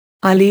tow.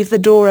 I leave the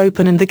door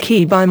open and the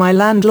key by my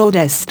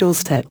landlord's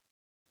doorstep.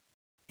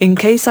 In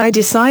case I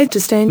decide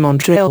to stay in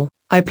Montreal,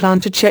 I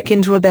plan to check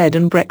into a bed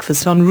and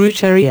breakfast en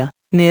route area,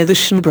 near the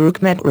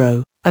Sherbrooke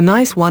Metro, a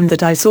nice one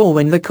that I saw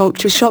when the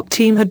Culture Shock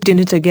team had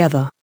dinner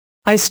together.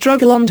 I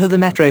struggle onto the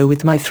metro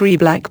with my 3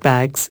 black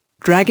bags,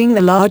 dragging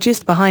the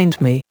largest behind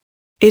me.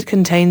 It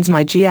contains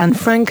my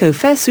Gianfranco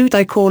Fair suit.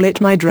 I call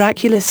it my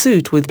Dracula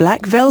suit, with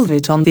black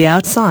velvet on the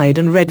outside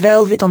and red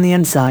velvet on the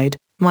inside,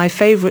 my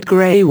favorite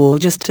grey wool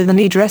just to the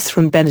knee dress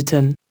from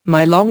Benetton,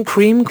 my long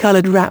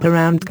cream-colored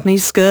wrap-around knee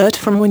skirt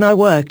from when I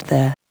worked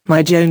there,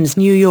 my Jones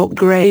New York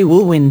grey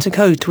wool winter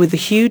coat with the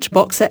huge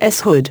boxer S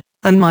hood,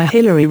 and my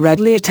Hillary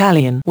Radley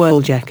Italian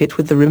wool jacket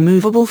with the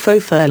removable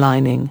faux fur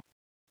lining.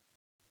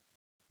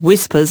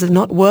 Whispers of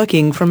not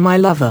working from my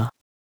lover.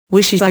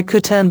 Wishes I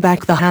could turn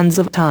back the hands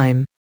of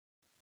time.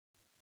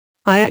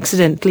 I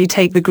accidentally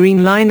take the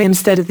green line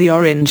instead of the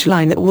orange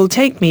line that will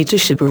take me to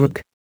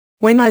Sherbrooke.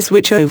 When I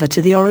switch over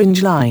to the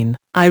orange line,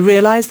 I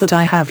realize that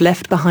I have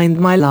left behind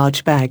my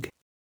large bag.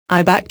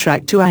 I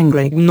backtrack to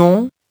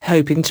Angrignon,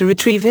 hoping to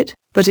retrieve it,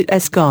 but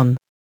it's gone.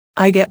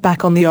 I get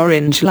back on the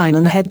orange line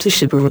and head to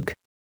Sherbrooke.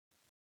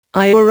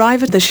 I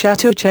arrive at the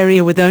Chateau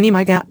Thierry with only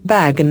my Gap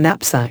bag and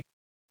knapsack.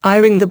 I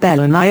ring the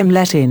bell and I am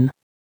let in.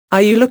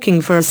 Are you looking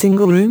for a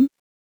single room?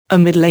 A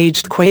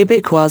middle-aged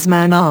Quebecois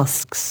man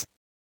asks.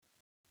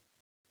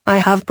 I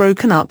have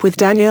broken up with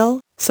Danielle,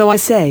 so I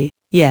say,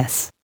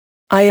 yes.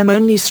 I am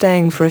only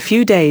staying for a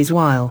few days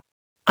while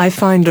I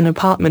find an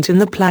apartment in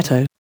the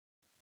Plateau.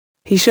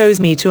 He shows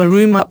me to a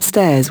room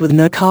upstairs with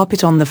no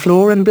carpet on the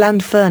floor and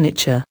bland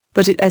furniture,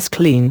 but it's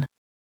clean.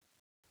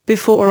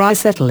 Before I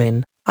settle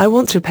in, I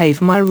want to pay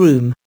for my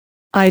room.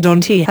 I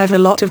don't have a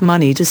lot of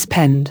money to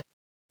spend.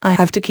 I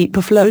have to keep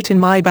afloat in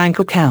my bank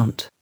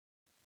account.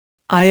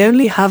 I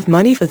only have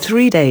money for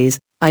 3 days,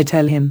 I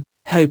tell him,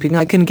 hoping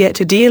I can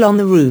get a deal on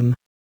the room.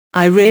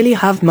 I really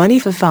have money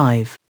for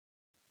 5.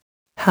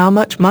 How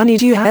much money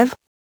do you have?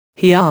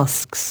 He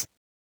asks.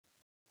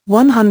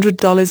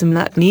 $100, and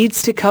that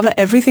needs to cover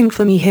everything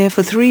for me here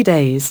for 3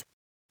 days.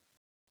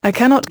 I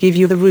cannot give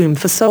you the room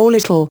for so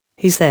little,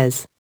 he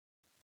says.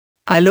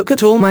 I look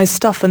at all my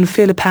stuff and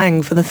feel a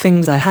pang for the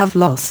things I have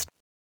lost.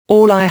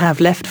 All I have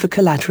left for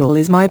collateral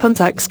is my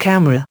Pentax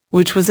camera,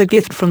 which was a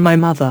gift from my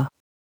mother.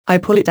 I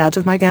pull it out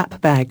of my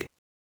Gap bag.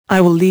 I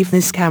will leave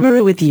this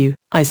camera with you,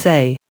 I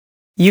say.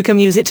 You can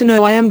use it to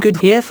know I am good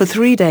here for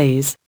 3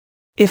 days.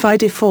 If I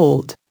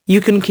default,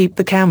 you can keep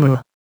the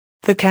camera.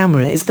 The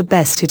camera is the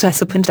best it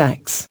has a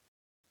Pentax.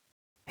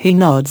 He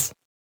nods.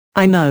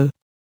 I know.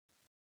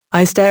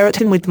 I stare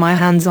at him with my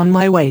hands on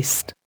my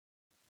waist.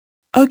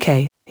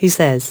 Okay, he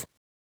says.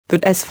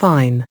 That's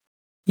fine.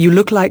 You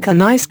look like a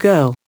nice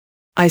girl.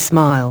 I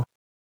smile.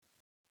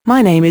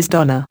 My name is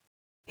Donna.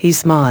 He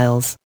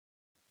smiles.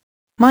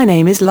 My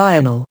name is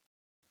Lionel.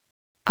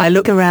 I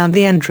look around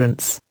the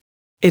entrance.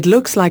 It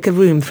looks like a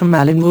room from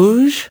Moulin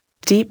Rouge,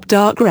 deep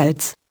dark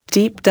reds,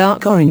 deep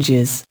dark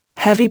oranges,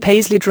 heavy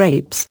paisley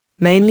drapes,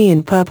 mainly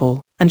in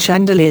purple, and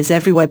chandeliers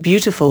everywhere,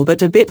 beautiful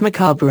but a bit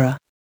macabre.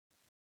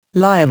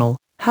 Lionel,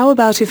 how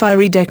about if I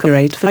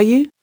redecorate for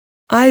you?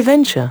 I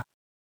venture.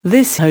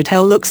 This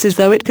hotel looks as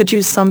though it could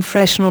use some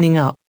freshening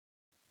up.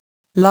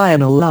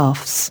 Lionel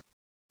laughs.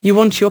 You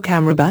want your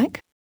camera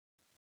back?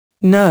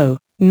 No,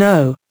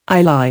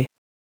 I lie.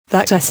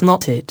 That's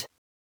not it.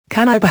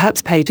 Can I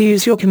perhaps pay to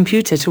use your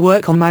computer to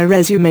work on my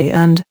resume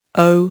and,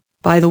 oh,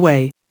 by the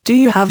way, do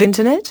you have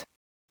internet?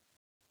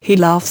 He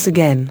laughs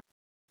again.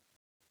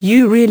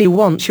 You really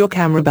want your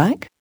camera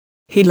back?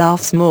 He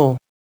laughs more.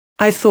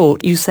 I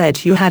thought you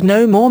said you had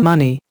no more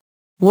money.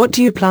 What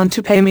do you plan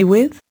to pay me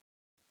with?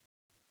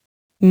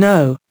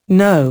 No,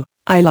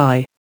 I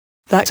lie.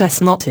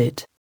 That's not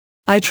it.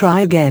 I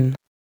try again.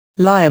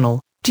 Lionel,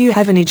 do you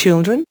have any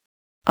children?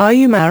 Are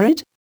you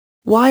married?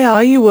 Why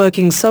are you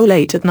working so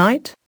late at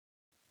night?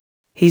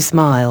 He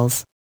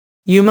smiles.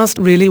 You must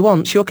really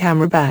want your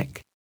camera back.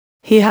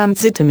 He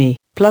hands it to me,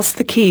 plus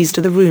the keys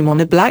to the room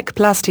on a black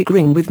plastic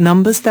ring with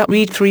numbers that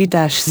read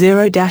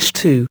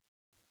 3-0-2.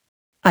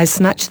 I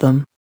snatch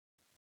them.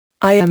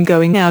 I am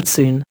going out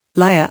soon,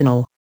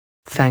 Lionel.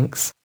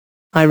 Thanks.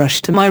 I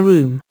rush to my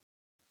room.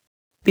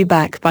 Be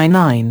back by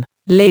 9,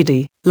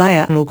 lady,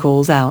 Lionel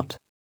calls out.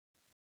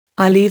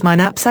 I leave my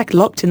knapsack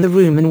locked in the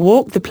room and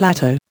walk the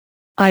plateau.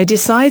 I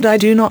decide I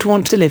do not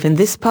want to live in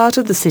this part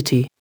of the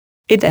city.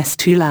 It's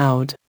too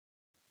loud.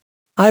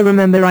 I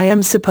remember I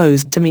am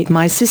supposed to meet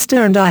my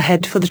sister and I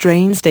head for the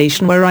train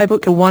station where I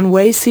book a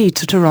one-way seat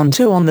to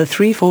Toronto on the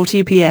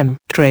 3:40 p.m.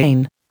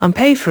 train, and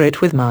pay for it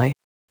with my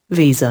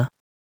Visa.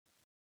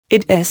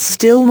 It's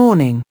still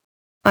morning.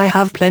 I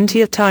have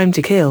plenty of time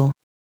to kill.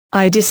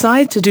 I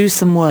decide to do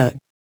some work.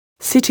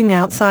 Sitting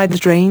outside the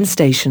train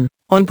station,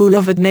 on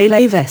Boulevard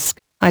Ney-l'Évesque,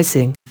 I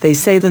sing. They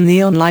say the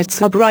neon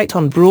lights are bright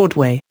on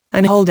Broadway,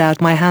 and hold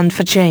out my hand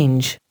for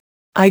change.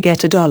 I get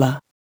 $1.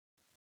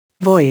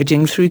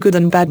 Voyaging through good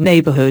and bad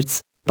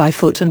neighborhoods, by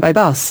foot and by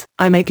bus,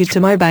 I make it to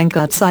my bank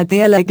outside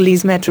the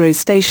Elegles metro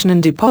station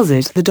and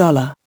deposit the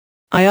 $1.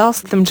 I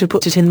ask them to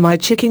put it in my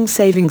checking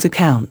savings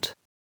account.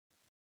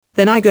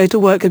 Then I go to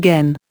work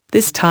again,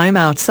 this time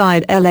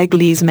outside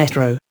Elegles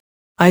metro.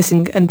 I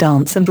sing and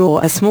dance and draw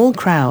a small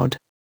crowd.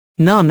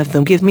 None of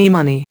them give me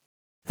money.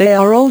 They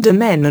are older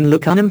men and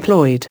look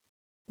unemployed.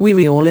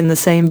 We're all in the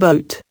same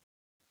boat.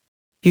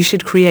 You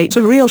should create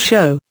a real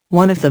show,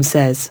 one of them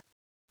says.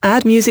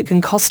 Add music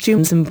and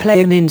costumes and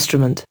play an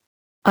instrument.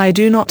 I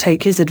do not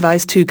take his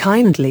advice too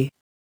kindly.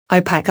 I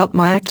pack up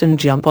my act and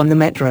jump on the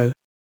metro.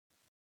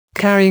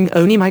 Carrying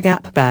only my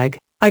Gap bag,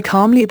 I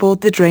calmly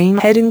board the train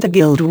heading to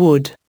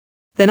Guildwood.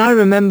 Then I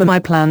remember my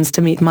plans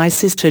to meet my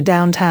sister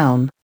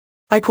downtown.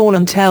 I call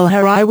and tell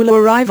her I will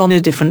arrive on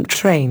a different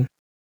train.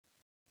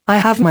 I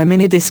have my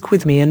mini-disc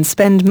with me and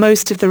spend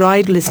most of the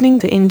ride listening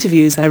to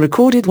interviews I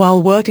recorded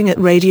while working at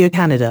Radio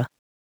Canada.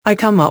 I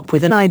come up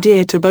with an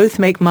idea to both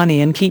make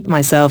money and keep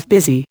myself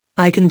busy.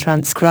 I can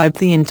transcribe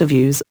the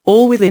interviews,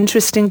 all with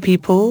interesting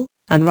people,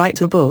 and write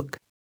a book.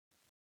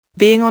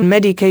 Being on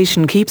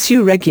medication keeps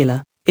you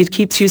regular, it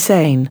keeps you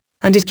sane,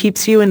 and it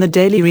keeps you in the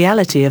daily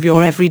reality of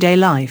your everyday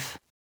life.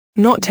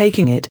 Not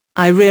taking it,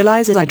 I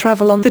realize as I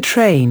travel on the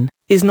train,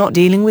 is not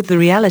dealing with the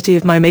reality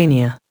of my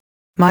mania.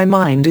 My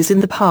mind is in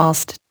the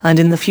past, and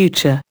in the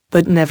future,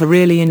 but never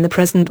really in the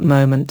present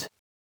moment.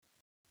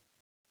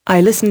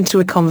 I listen to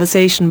a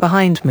conversation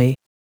behind me.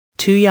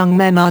 Two young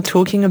men are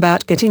talking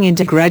about getting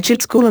into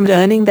graduate school and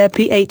earning their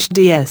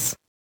PhDs.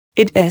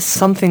 It's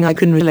something I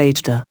can relate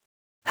to.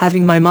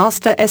 Having my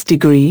Master's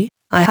degree,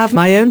 I have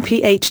my own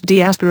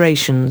PhD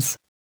aspirations.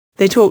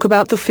 They talk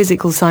about the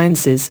physical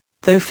sciences,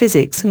 though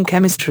physics and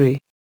chemistry.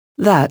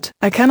 That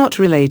I cannot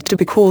relate to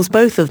because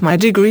both of my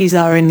degrees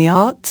are in the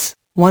arts,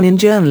 one in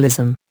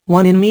journalism,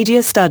 one in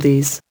media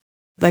studies.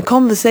 The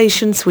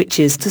conversation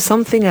switches to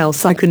something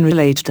else I can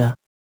relate to.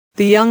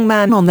 The young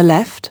man on the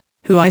left,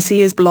 who I see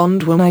is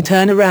blonde when I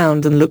turn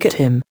around and look at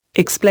him,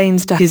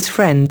 explains to his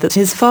friend that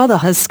his father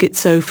has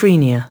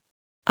schizophrenia.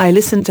 I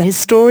listen to his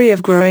story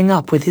of growing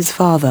up with his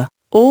father,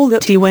 all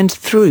that he went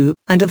through,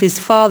 and of his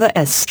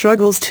father's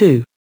struggles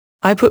too.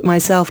 I put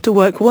myself to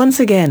work once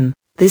again,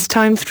 this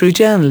time through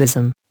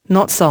journalism,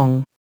 not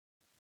song.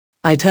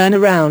 I turn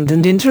around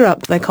and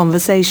interrupt their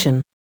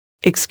conversation.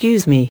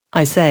 "Excuse me,"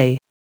 I say.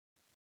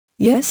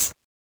 "Yes?"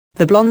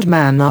 the blonde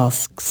man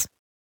asks.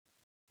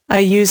 "I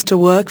used to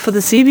work for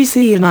the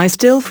CBC and I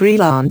still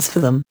freelance for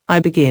them," I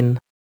begin.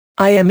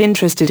 "I am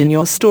interested in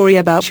your story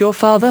about your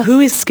father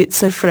who is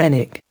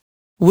schizophrenic.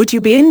 Would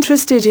you be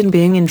interested in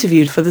being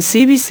interviewed for the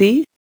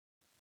CBC?"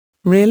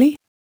 "Really?"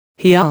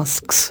 he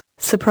asks,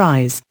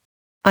 surprised.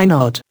 I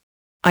nod.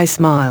 I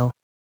smile.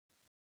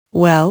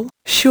 "Well,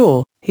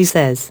 sure," he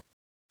says.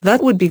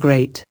 "That would be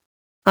great.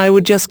 I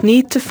would just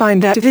need to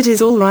find out if it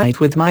is all right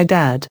with my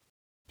dad.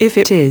 If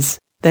it is,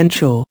 then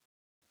sure."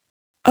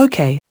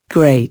 "Okay,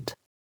 great."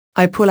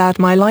 I pull out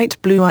my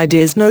light blue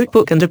ideas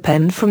notebook and a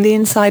pen from the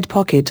inside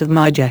pocket of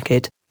my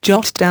jacket,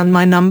 jot down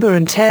my number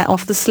and tear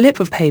off the slip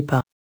of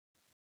paper.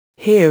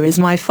 "Here is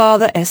my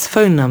father's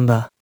phone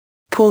number.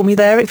 Call me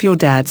there if your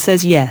dad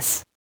says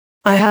yes."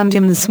 I hand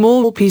him the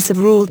small piece of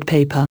ruled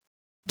paper.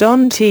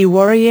 "Don't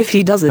worry if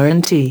he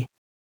doesn't.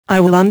 I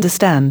will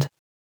understand."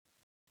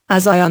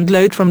 As I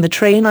unload from the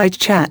train I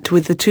chat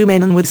with the two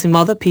men and with some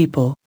other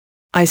people.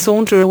 I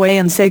saunter away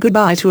and say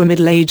goodbye to a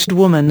middle-aged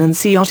woman and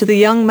see to the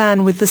young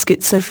man with the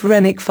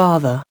schizophrenic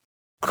father.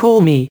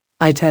 "Call me,"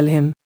 I tell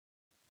him.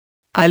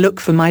 I look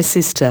for my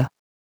sister.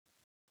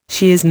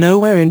 She is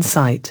nowhere in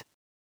sight.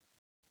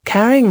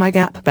 Carrying my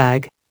Gap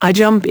bag, I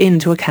jump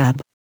into a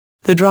cab.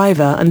 The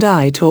driver and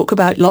I talk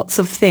about lots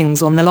of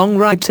things on the long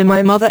ride to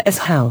my mother's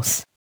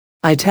house.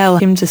 I tell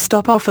him to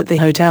stop off at the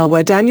hotel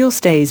where Daniel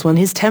stays when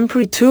his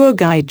temporary tour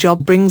guide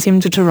job brings him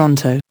to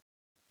Toronto.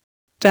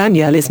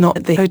 Daniel is not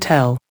at the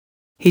hotel.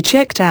 He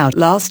checked out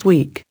last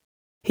week.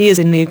 He is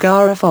in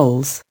Niagara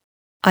Falls.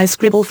 I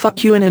scribble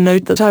 "fuck you" in a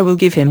note that I will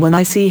give him when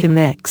I see him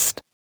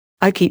next.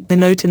 I keep the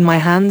note in my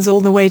hands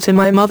all the way to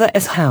my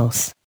mother's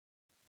house.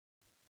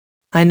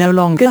 I no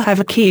longer have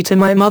a key to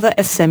my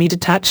mother's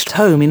semi-detached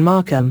home in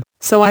Markham,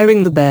 so I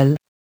ring the bell.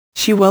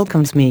 She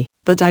welcomes me,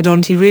 but I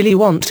don't really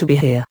want to be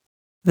here.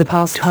 The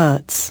past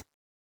hurts.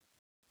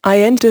 I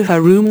enter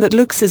her room that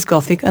looks as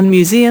gothic and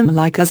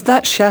museum-like as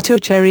that Chateau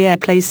Cherrier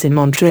place in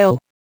Montreal.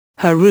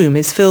 Her room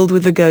is filled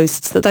with the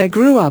ghosts that I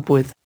grew up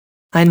with.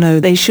 I know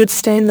they should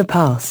stay in the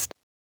past.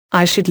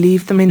 I should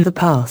leave them in the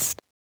past.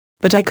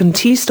 But I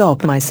can't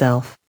stop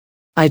myself.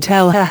 I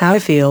tell her how I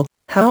feel,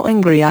 how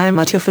angry I am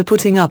at her for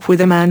putting up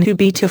with a man who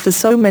beat her for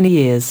so many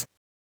years.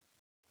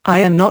 I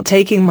am not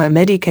taking my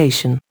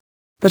medication.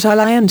 But I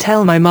lie and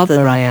tell my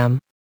mother I am.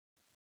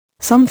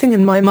 Something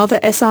in my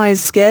mother's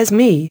eyes scares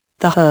me,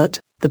 the hurt,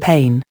 the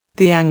pain,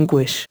 the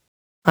anguish.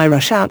 I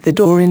rush out the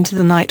door into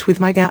the night with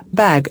my Gap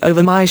bag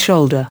over my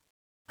shoulder.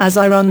 As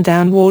I run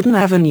down Warden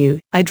Avenue,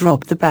 I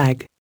drop the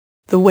bag.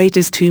 The weight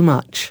is too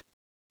much.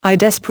 I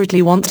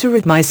desperately want to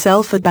rid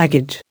myself of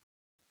baggage.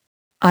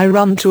 I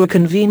run to a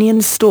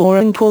convenience store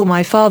and call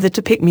my father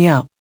to pick me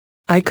up.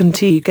 I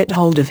can't get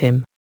hold of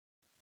him.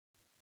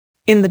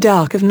 In the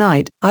dark of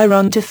night, I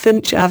run to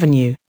Finch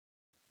Avenue.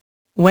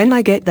 When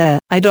I get there,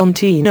 I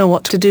don't know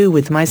what to do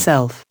with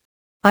myself.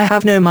 I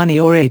have no money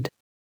or aid.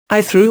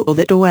 I threw all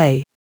that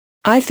away.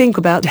 I think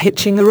about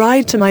hitching a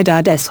ride to my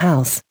dad's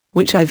house,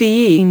 which I've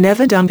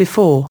never done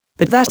before,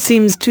 but that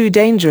seems too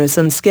dangerous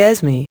and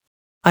scares me.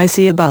 I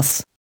see a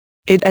bus.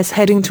 It's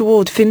heading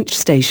toward Finch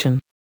Station.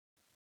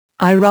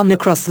 I run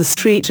across the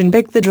street and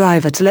beg the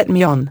driver to let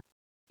me on.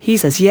 He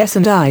says yes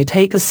and I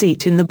take a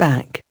seat in the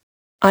back.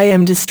 I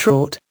am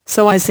distraught,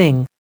 so I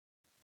sing.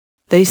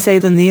 They say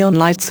the neon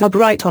lights are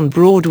bright on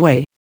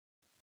Broadway.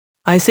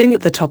 I sing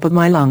at the top of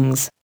my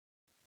lungs.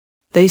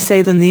 They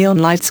say the neon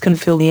lights can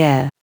fill the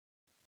air.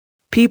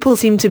 People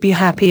seem to be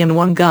happy and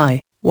one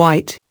guy,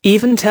 white,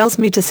 even tells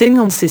me to sing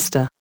on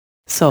Sister.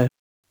 So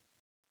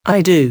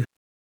I do.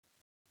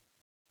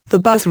 The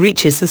bus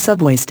reaches the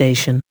subway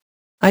station.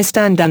 I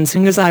stand and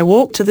sing as I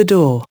walk to the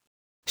door.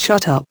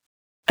 Shut up.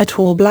 A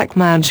tall black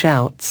man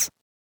shouts.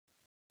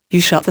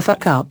 You shut the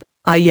fuck up,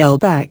 I yell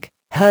back.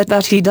 Heard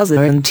that he does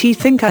and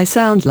think I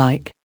sound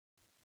like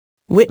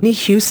Whitney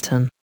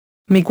Houston.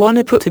 Me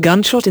gonna put a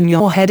gunshot in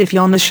your head if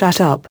y'onna shut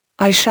up,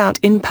 I shout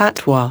in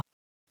patois.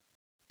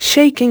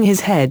 Shaking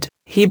his head,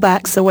 he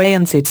backs away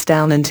and sits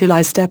down until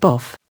I step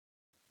off.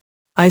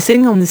 I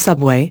sing on the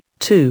subway,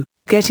 too,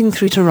 getting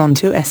through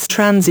Toronto's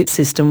transit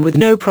system with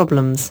no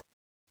problems.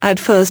 At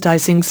first I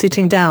sing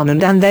sitting down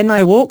and then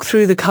I walk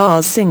through the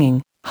cars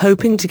singing,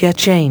 hoping to get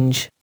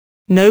change.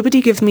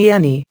 Nobody gives me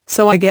any,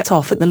 so I get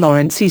off at the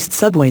Lawrence East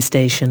subway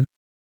station.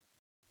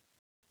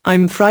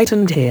 I'm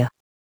frightened here.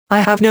 I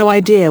have no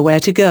idea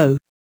where to go.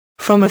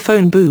 From a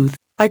phone booth,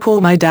 I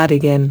call my dad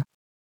again.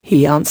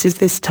 He answers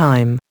this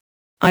time.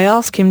 I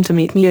ask him to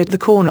meet me at the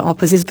corner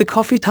opposite the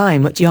Coffee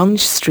Time at Yonge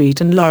Street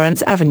and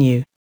Lawrence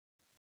Avenue.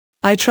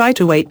 I try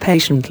to wait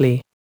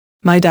patiently.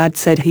 My dad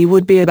said he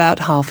would be about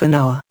half an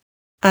hour.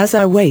 As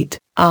I wait,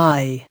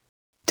 I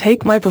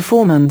take my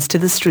performance to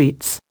the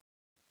streets.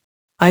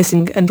 I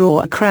sing and draw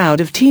a crowd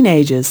of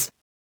teenagers.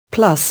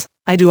 Plus,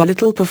 I do a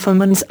little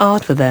performance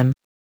art for them.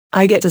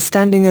 I get a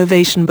standing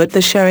ovation but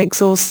the show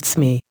exhausts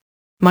me.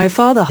 My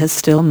father has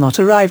still not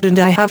arrived and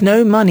I have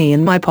no money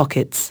in my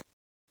pockets.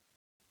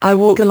 I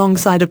walk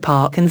alongside a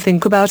park and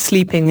think about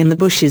sleeping in the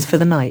bushes for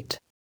the night.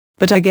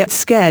 But I get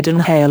scared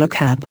and hail a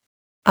cab.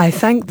 I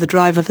thank the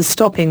driver for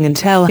stopping and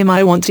tell him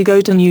I want to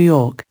go to New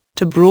York,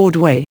 to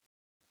Broadway.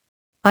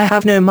 I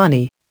have no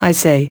money, I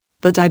say,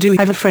 but I do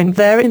have a friend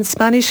there in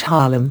Spanish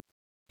Harlem.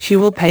 She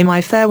will pay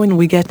my fare when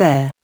we get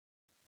there.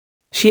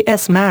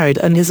 She's married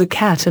and has a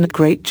cat and a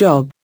great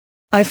job.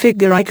 I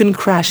figure I can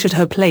crash at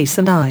her place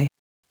and I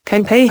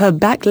can pay her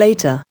back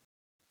later.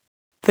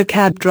 The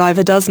cab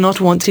driver does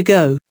not want to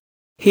go.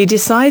 He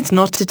decides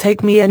not to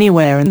take me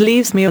anywhere and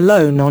leaves me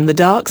alone on the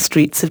dark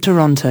streets of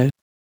Toronto.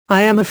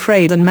 I am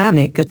afraid and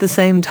manic at the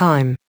same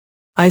time.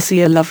 I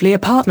see a lovely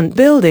apartment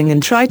building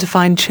and try to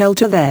find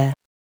shelter there.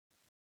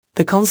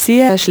 The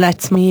concierge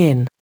lets me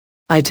in.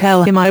 I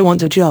tell him I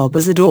want a job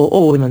as a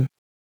doorwoman.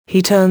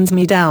 He turns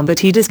me down but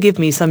he does give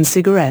me some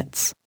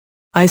cigarettes.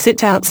 I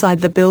sit outside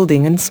the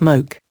building and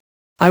smoke.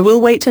 I will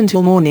wait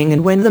until morning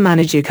and when the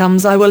manager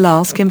comes I will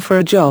ask him for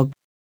a job.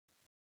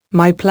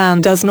 My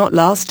plan does not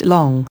last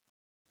long.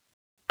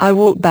 I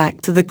walk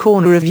back to the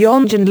corner of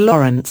Yonge and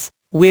Lawrence,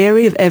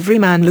 weary of every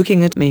man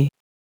looking at me.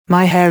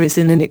 My hair is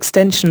in an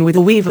extension with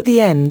a weave at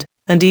the end,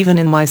 and even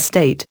in my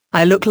state,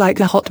 I look like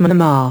a hot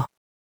mama.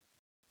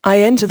 I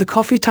enter the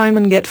Coffee Time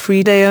and get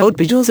 3-day old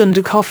bejewels and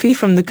a coffee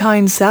from the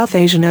kind South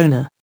Asian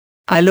owner.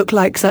 I look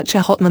like such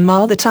a hot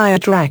mama that I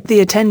attract the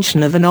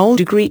attention of an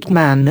old Greek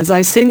man as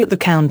I sing at the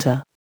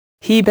counter.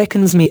 He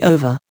beckons me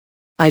over.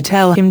 I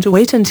tell him to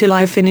wait until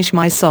I finish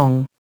my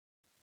song.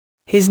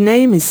 His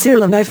name is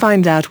Cyril and I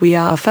find out we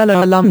are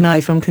fellow alumni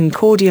from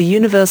Concordia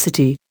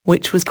University,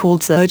 which was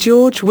called Sir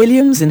George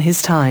Williams in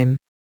his time.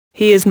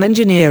 He is an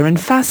engineer and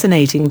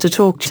fascinating to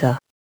talk to.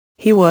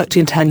 He worked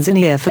in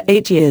Tanzania for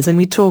 8 years and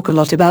we talk a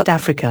lot about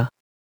Africa.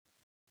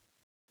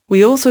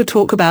 We also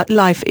talk about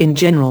life in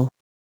general.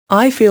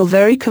 I feel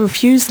very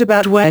confused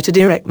about where to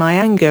direct my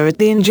anger at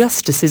the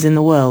injustices in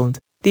the world,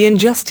 the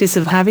injustice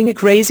of having a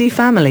crazy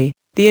family,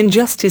 the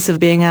injustice of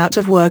being out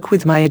of work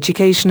with my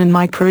education and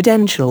my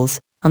credentials,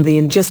 and the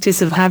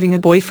injustice of having a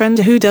boyfriend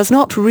who does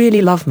not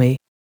really love me.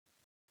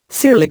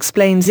 Cyril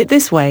explains it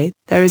this way: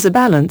 there is a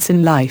balance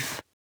in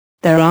life.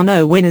 There are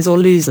no winners or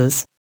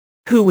losers.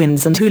 Who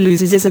wins and who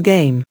loses is a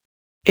game.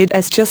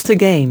 It's just a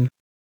game.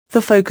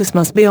 The focus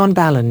must be on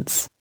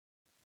balance.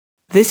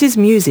 This is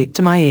music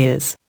to my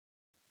ears.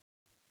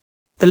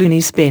 The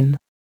Looney Spin.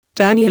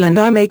 Daniel and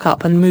I make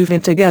up and move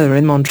in together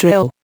in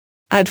Montreal.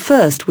 At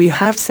first we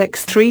have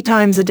sex 3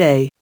 times a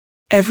day.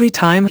 Every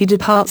time he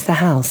departs the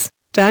house,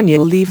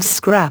 Daniel leaves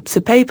scraps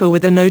of paper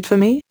with a note for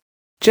me.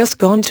 Just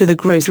gone to the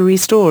grocery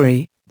store,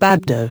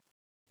 Babdo.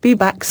 Be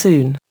back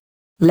soon.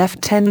 Left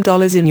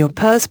 $10 in your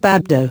purse,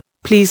 Babdo.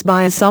 Please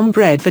buy us some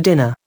bread for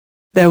dinner.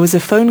 There was a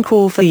phone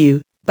call for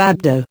you,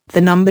 Baddo,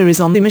 the number is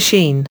on the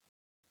machine.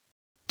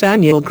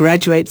 Daniel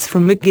graduates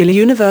from McGill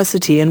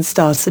University and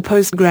starts a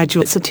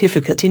postgraduate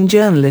certificate in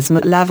journalism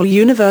at Laval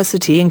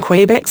University in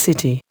Quebec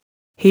City.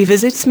 He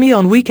visits me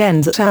on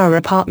weekends at our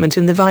apartment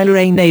in the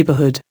Villeray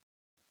neighborhood.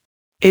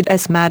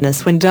 It's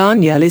madness when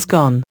Daniel is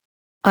gone.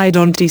 I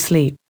don't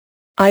sleep.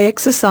 I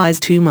exercise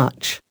too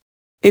much.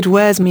 It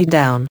wears me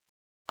down.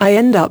 I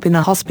end up in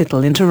a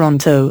hospital in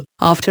Toronto,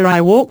 after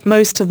I walk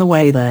most of the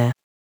way there.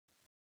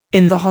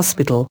 In the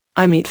hospital,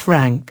 I meet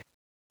Frank.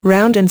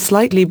 Round and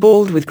slightly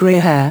bald with grey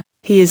hair,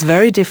 he is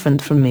very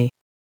different from me.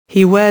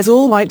 He wears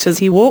all white as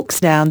he walks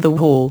down the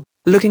hall,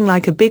 looking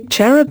like a big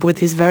cherub with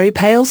his very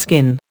pale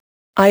skin.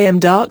 I am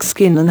dark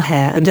skin and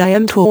hair, and I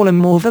am tall and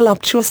more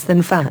voluptuous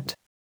than fat.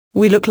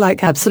 We look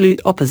like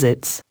absolute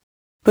opposites.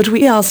 But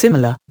we are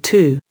similar,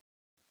 too.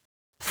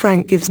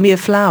 Frank gives me a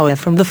flower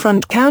from the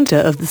front counter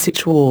of the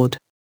Sich ward.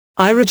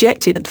 I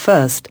reject it at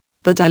first,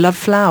 but I love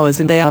flowers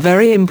and they are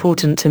very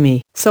important to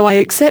me, so I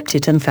accept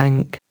it and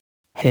thank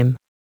him.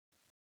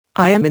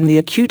 I am in the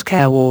acute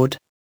care ward.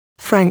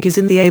 Frank is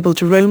in the able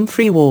to roam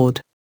free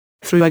ward.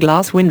 Through a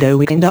glass window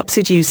we end up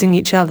seducing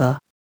each other.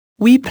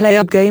 We play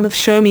a game of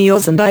show me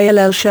yours and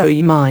I'll show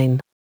you mine.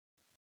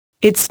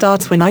 It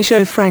starts when I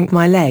show Frank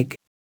my leg.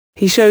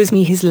 He shows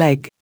me his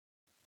leg.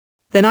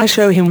 Then I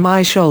show him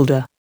my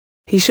shoulder.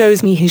 He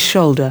shows me his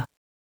shoulder.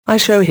 I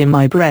show him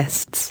my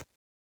breasts.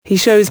 He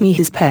shows me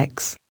his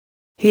pecs.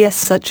 He is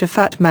such a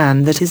fat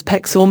man that his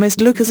pecs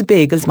almost look as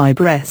big as my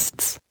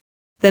breasts.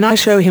 Then I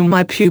show him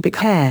my pubic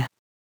hair.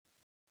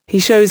 He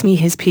shows me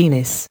his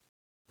penis.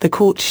 The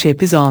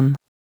courtship is on.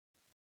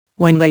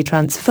 When they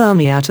transfer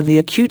me out of the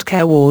acute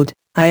care ward,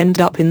 I end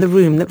up in the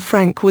room that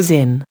Frank was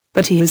in,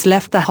 but he has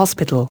left the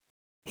hospital.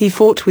 He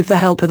fought with the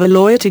help of a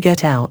lawyer to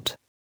get out.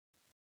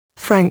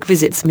 Frank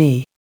visits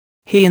me.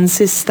 He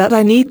insists that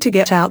I need to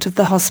get out of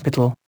the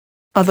hospital.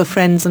 Other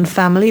friends and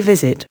family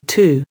visit,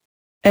 too.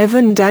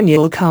 Evan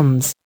Daniel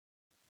comes.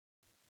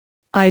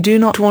 I do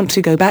not want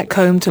to go back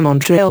home to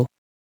Montreal.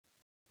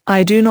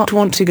 I do not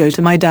want to go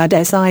to my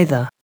dad's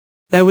either.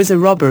 There was a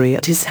robbery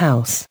at his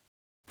house.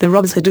 The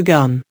robbers had a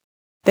gun.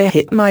 They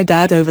hit my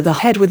dad over the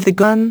head with the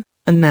gun,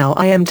 and now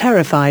I am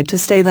terrified to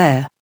stay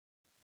there.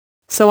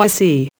 So I see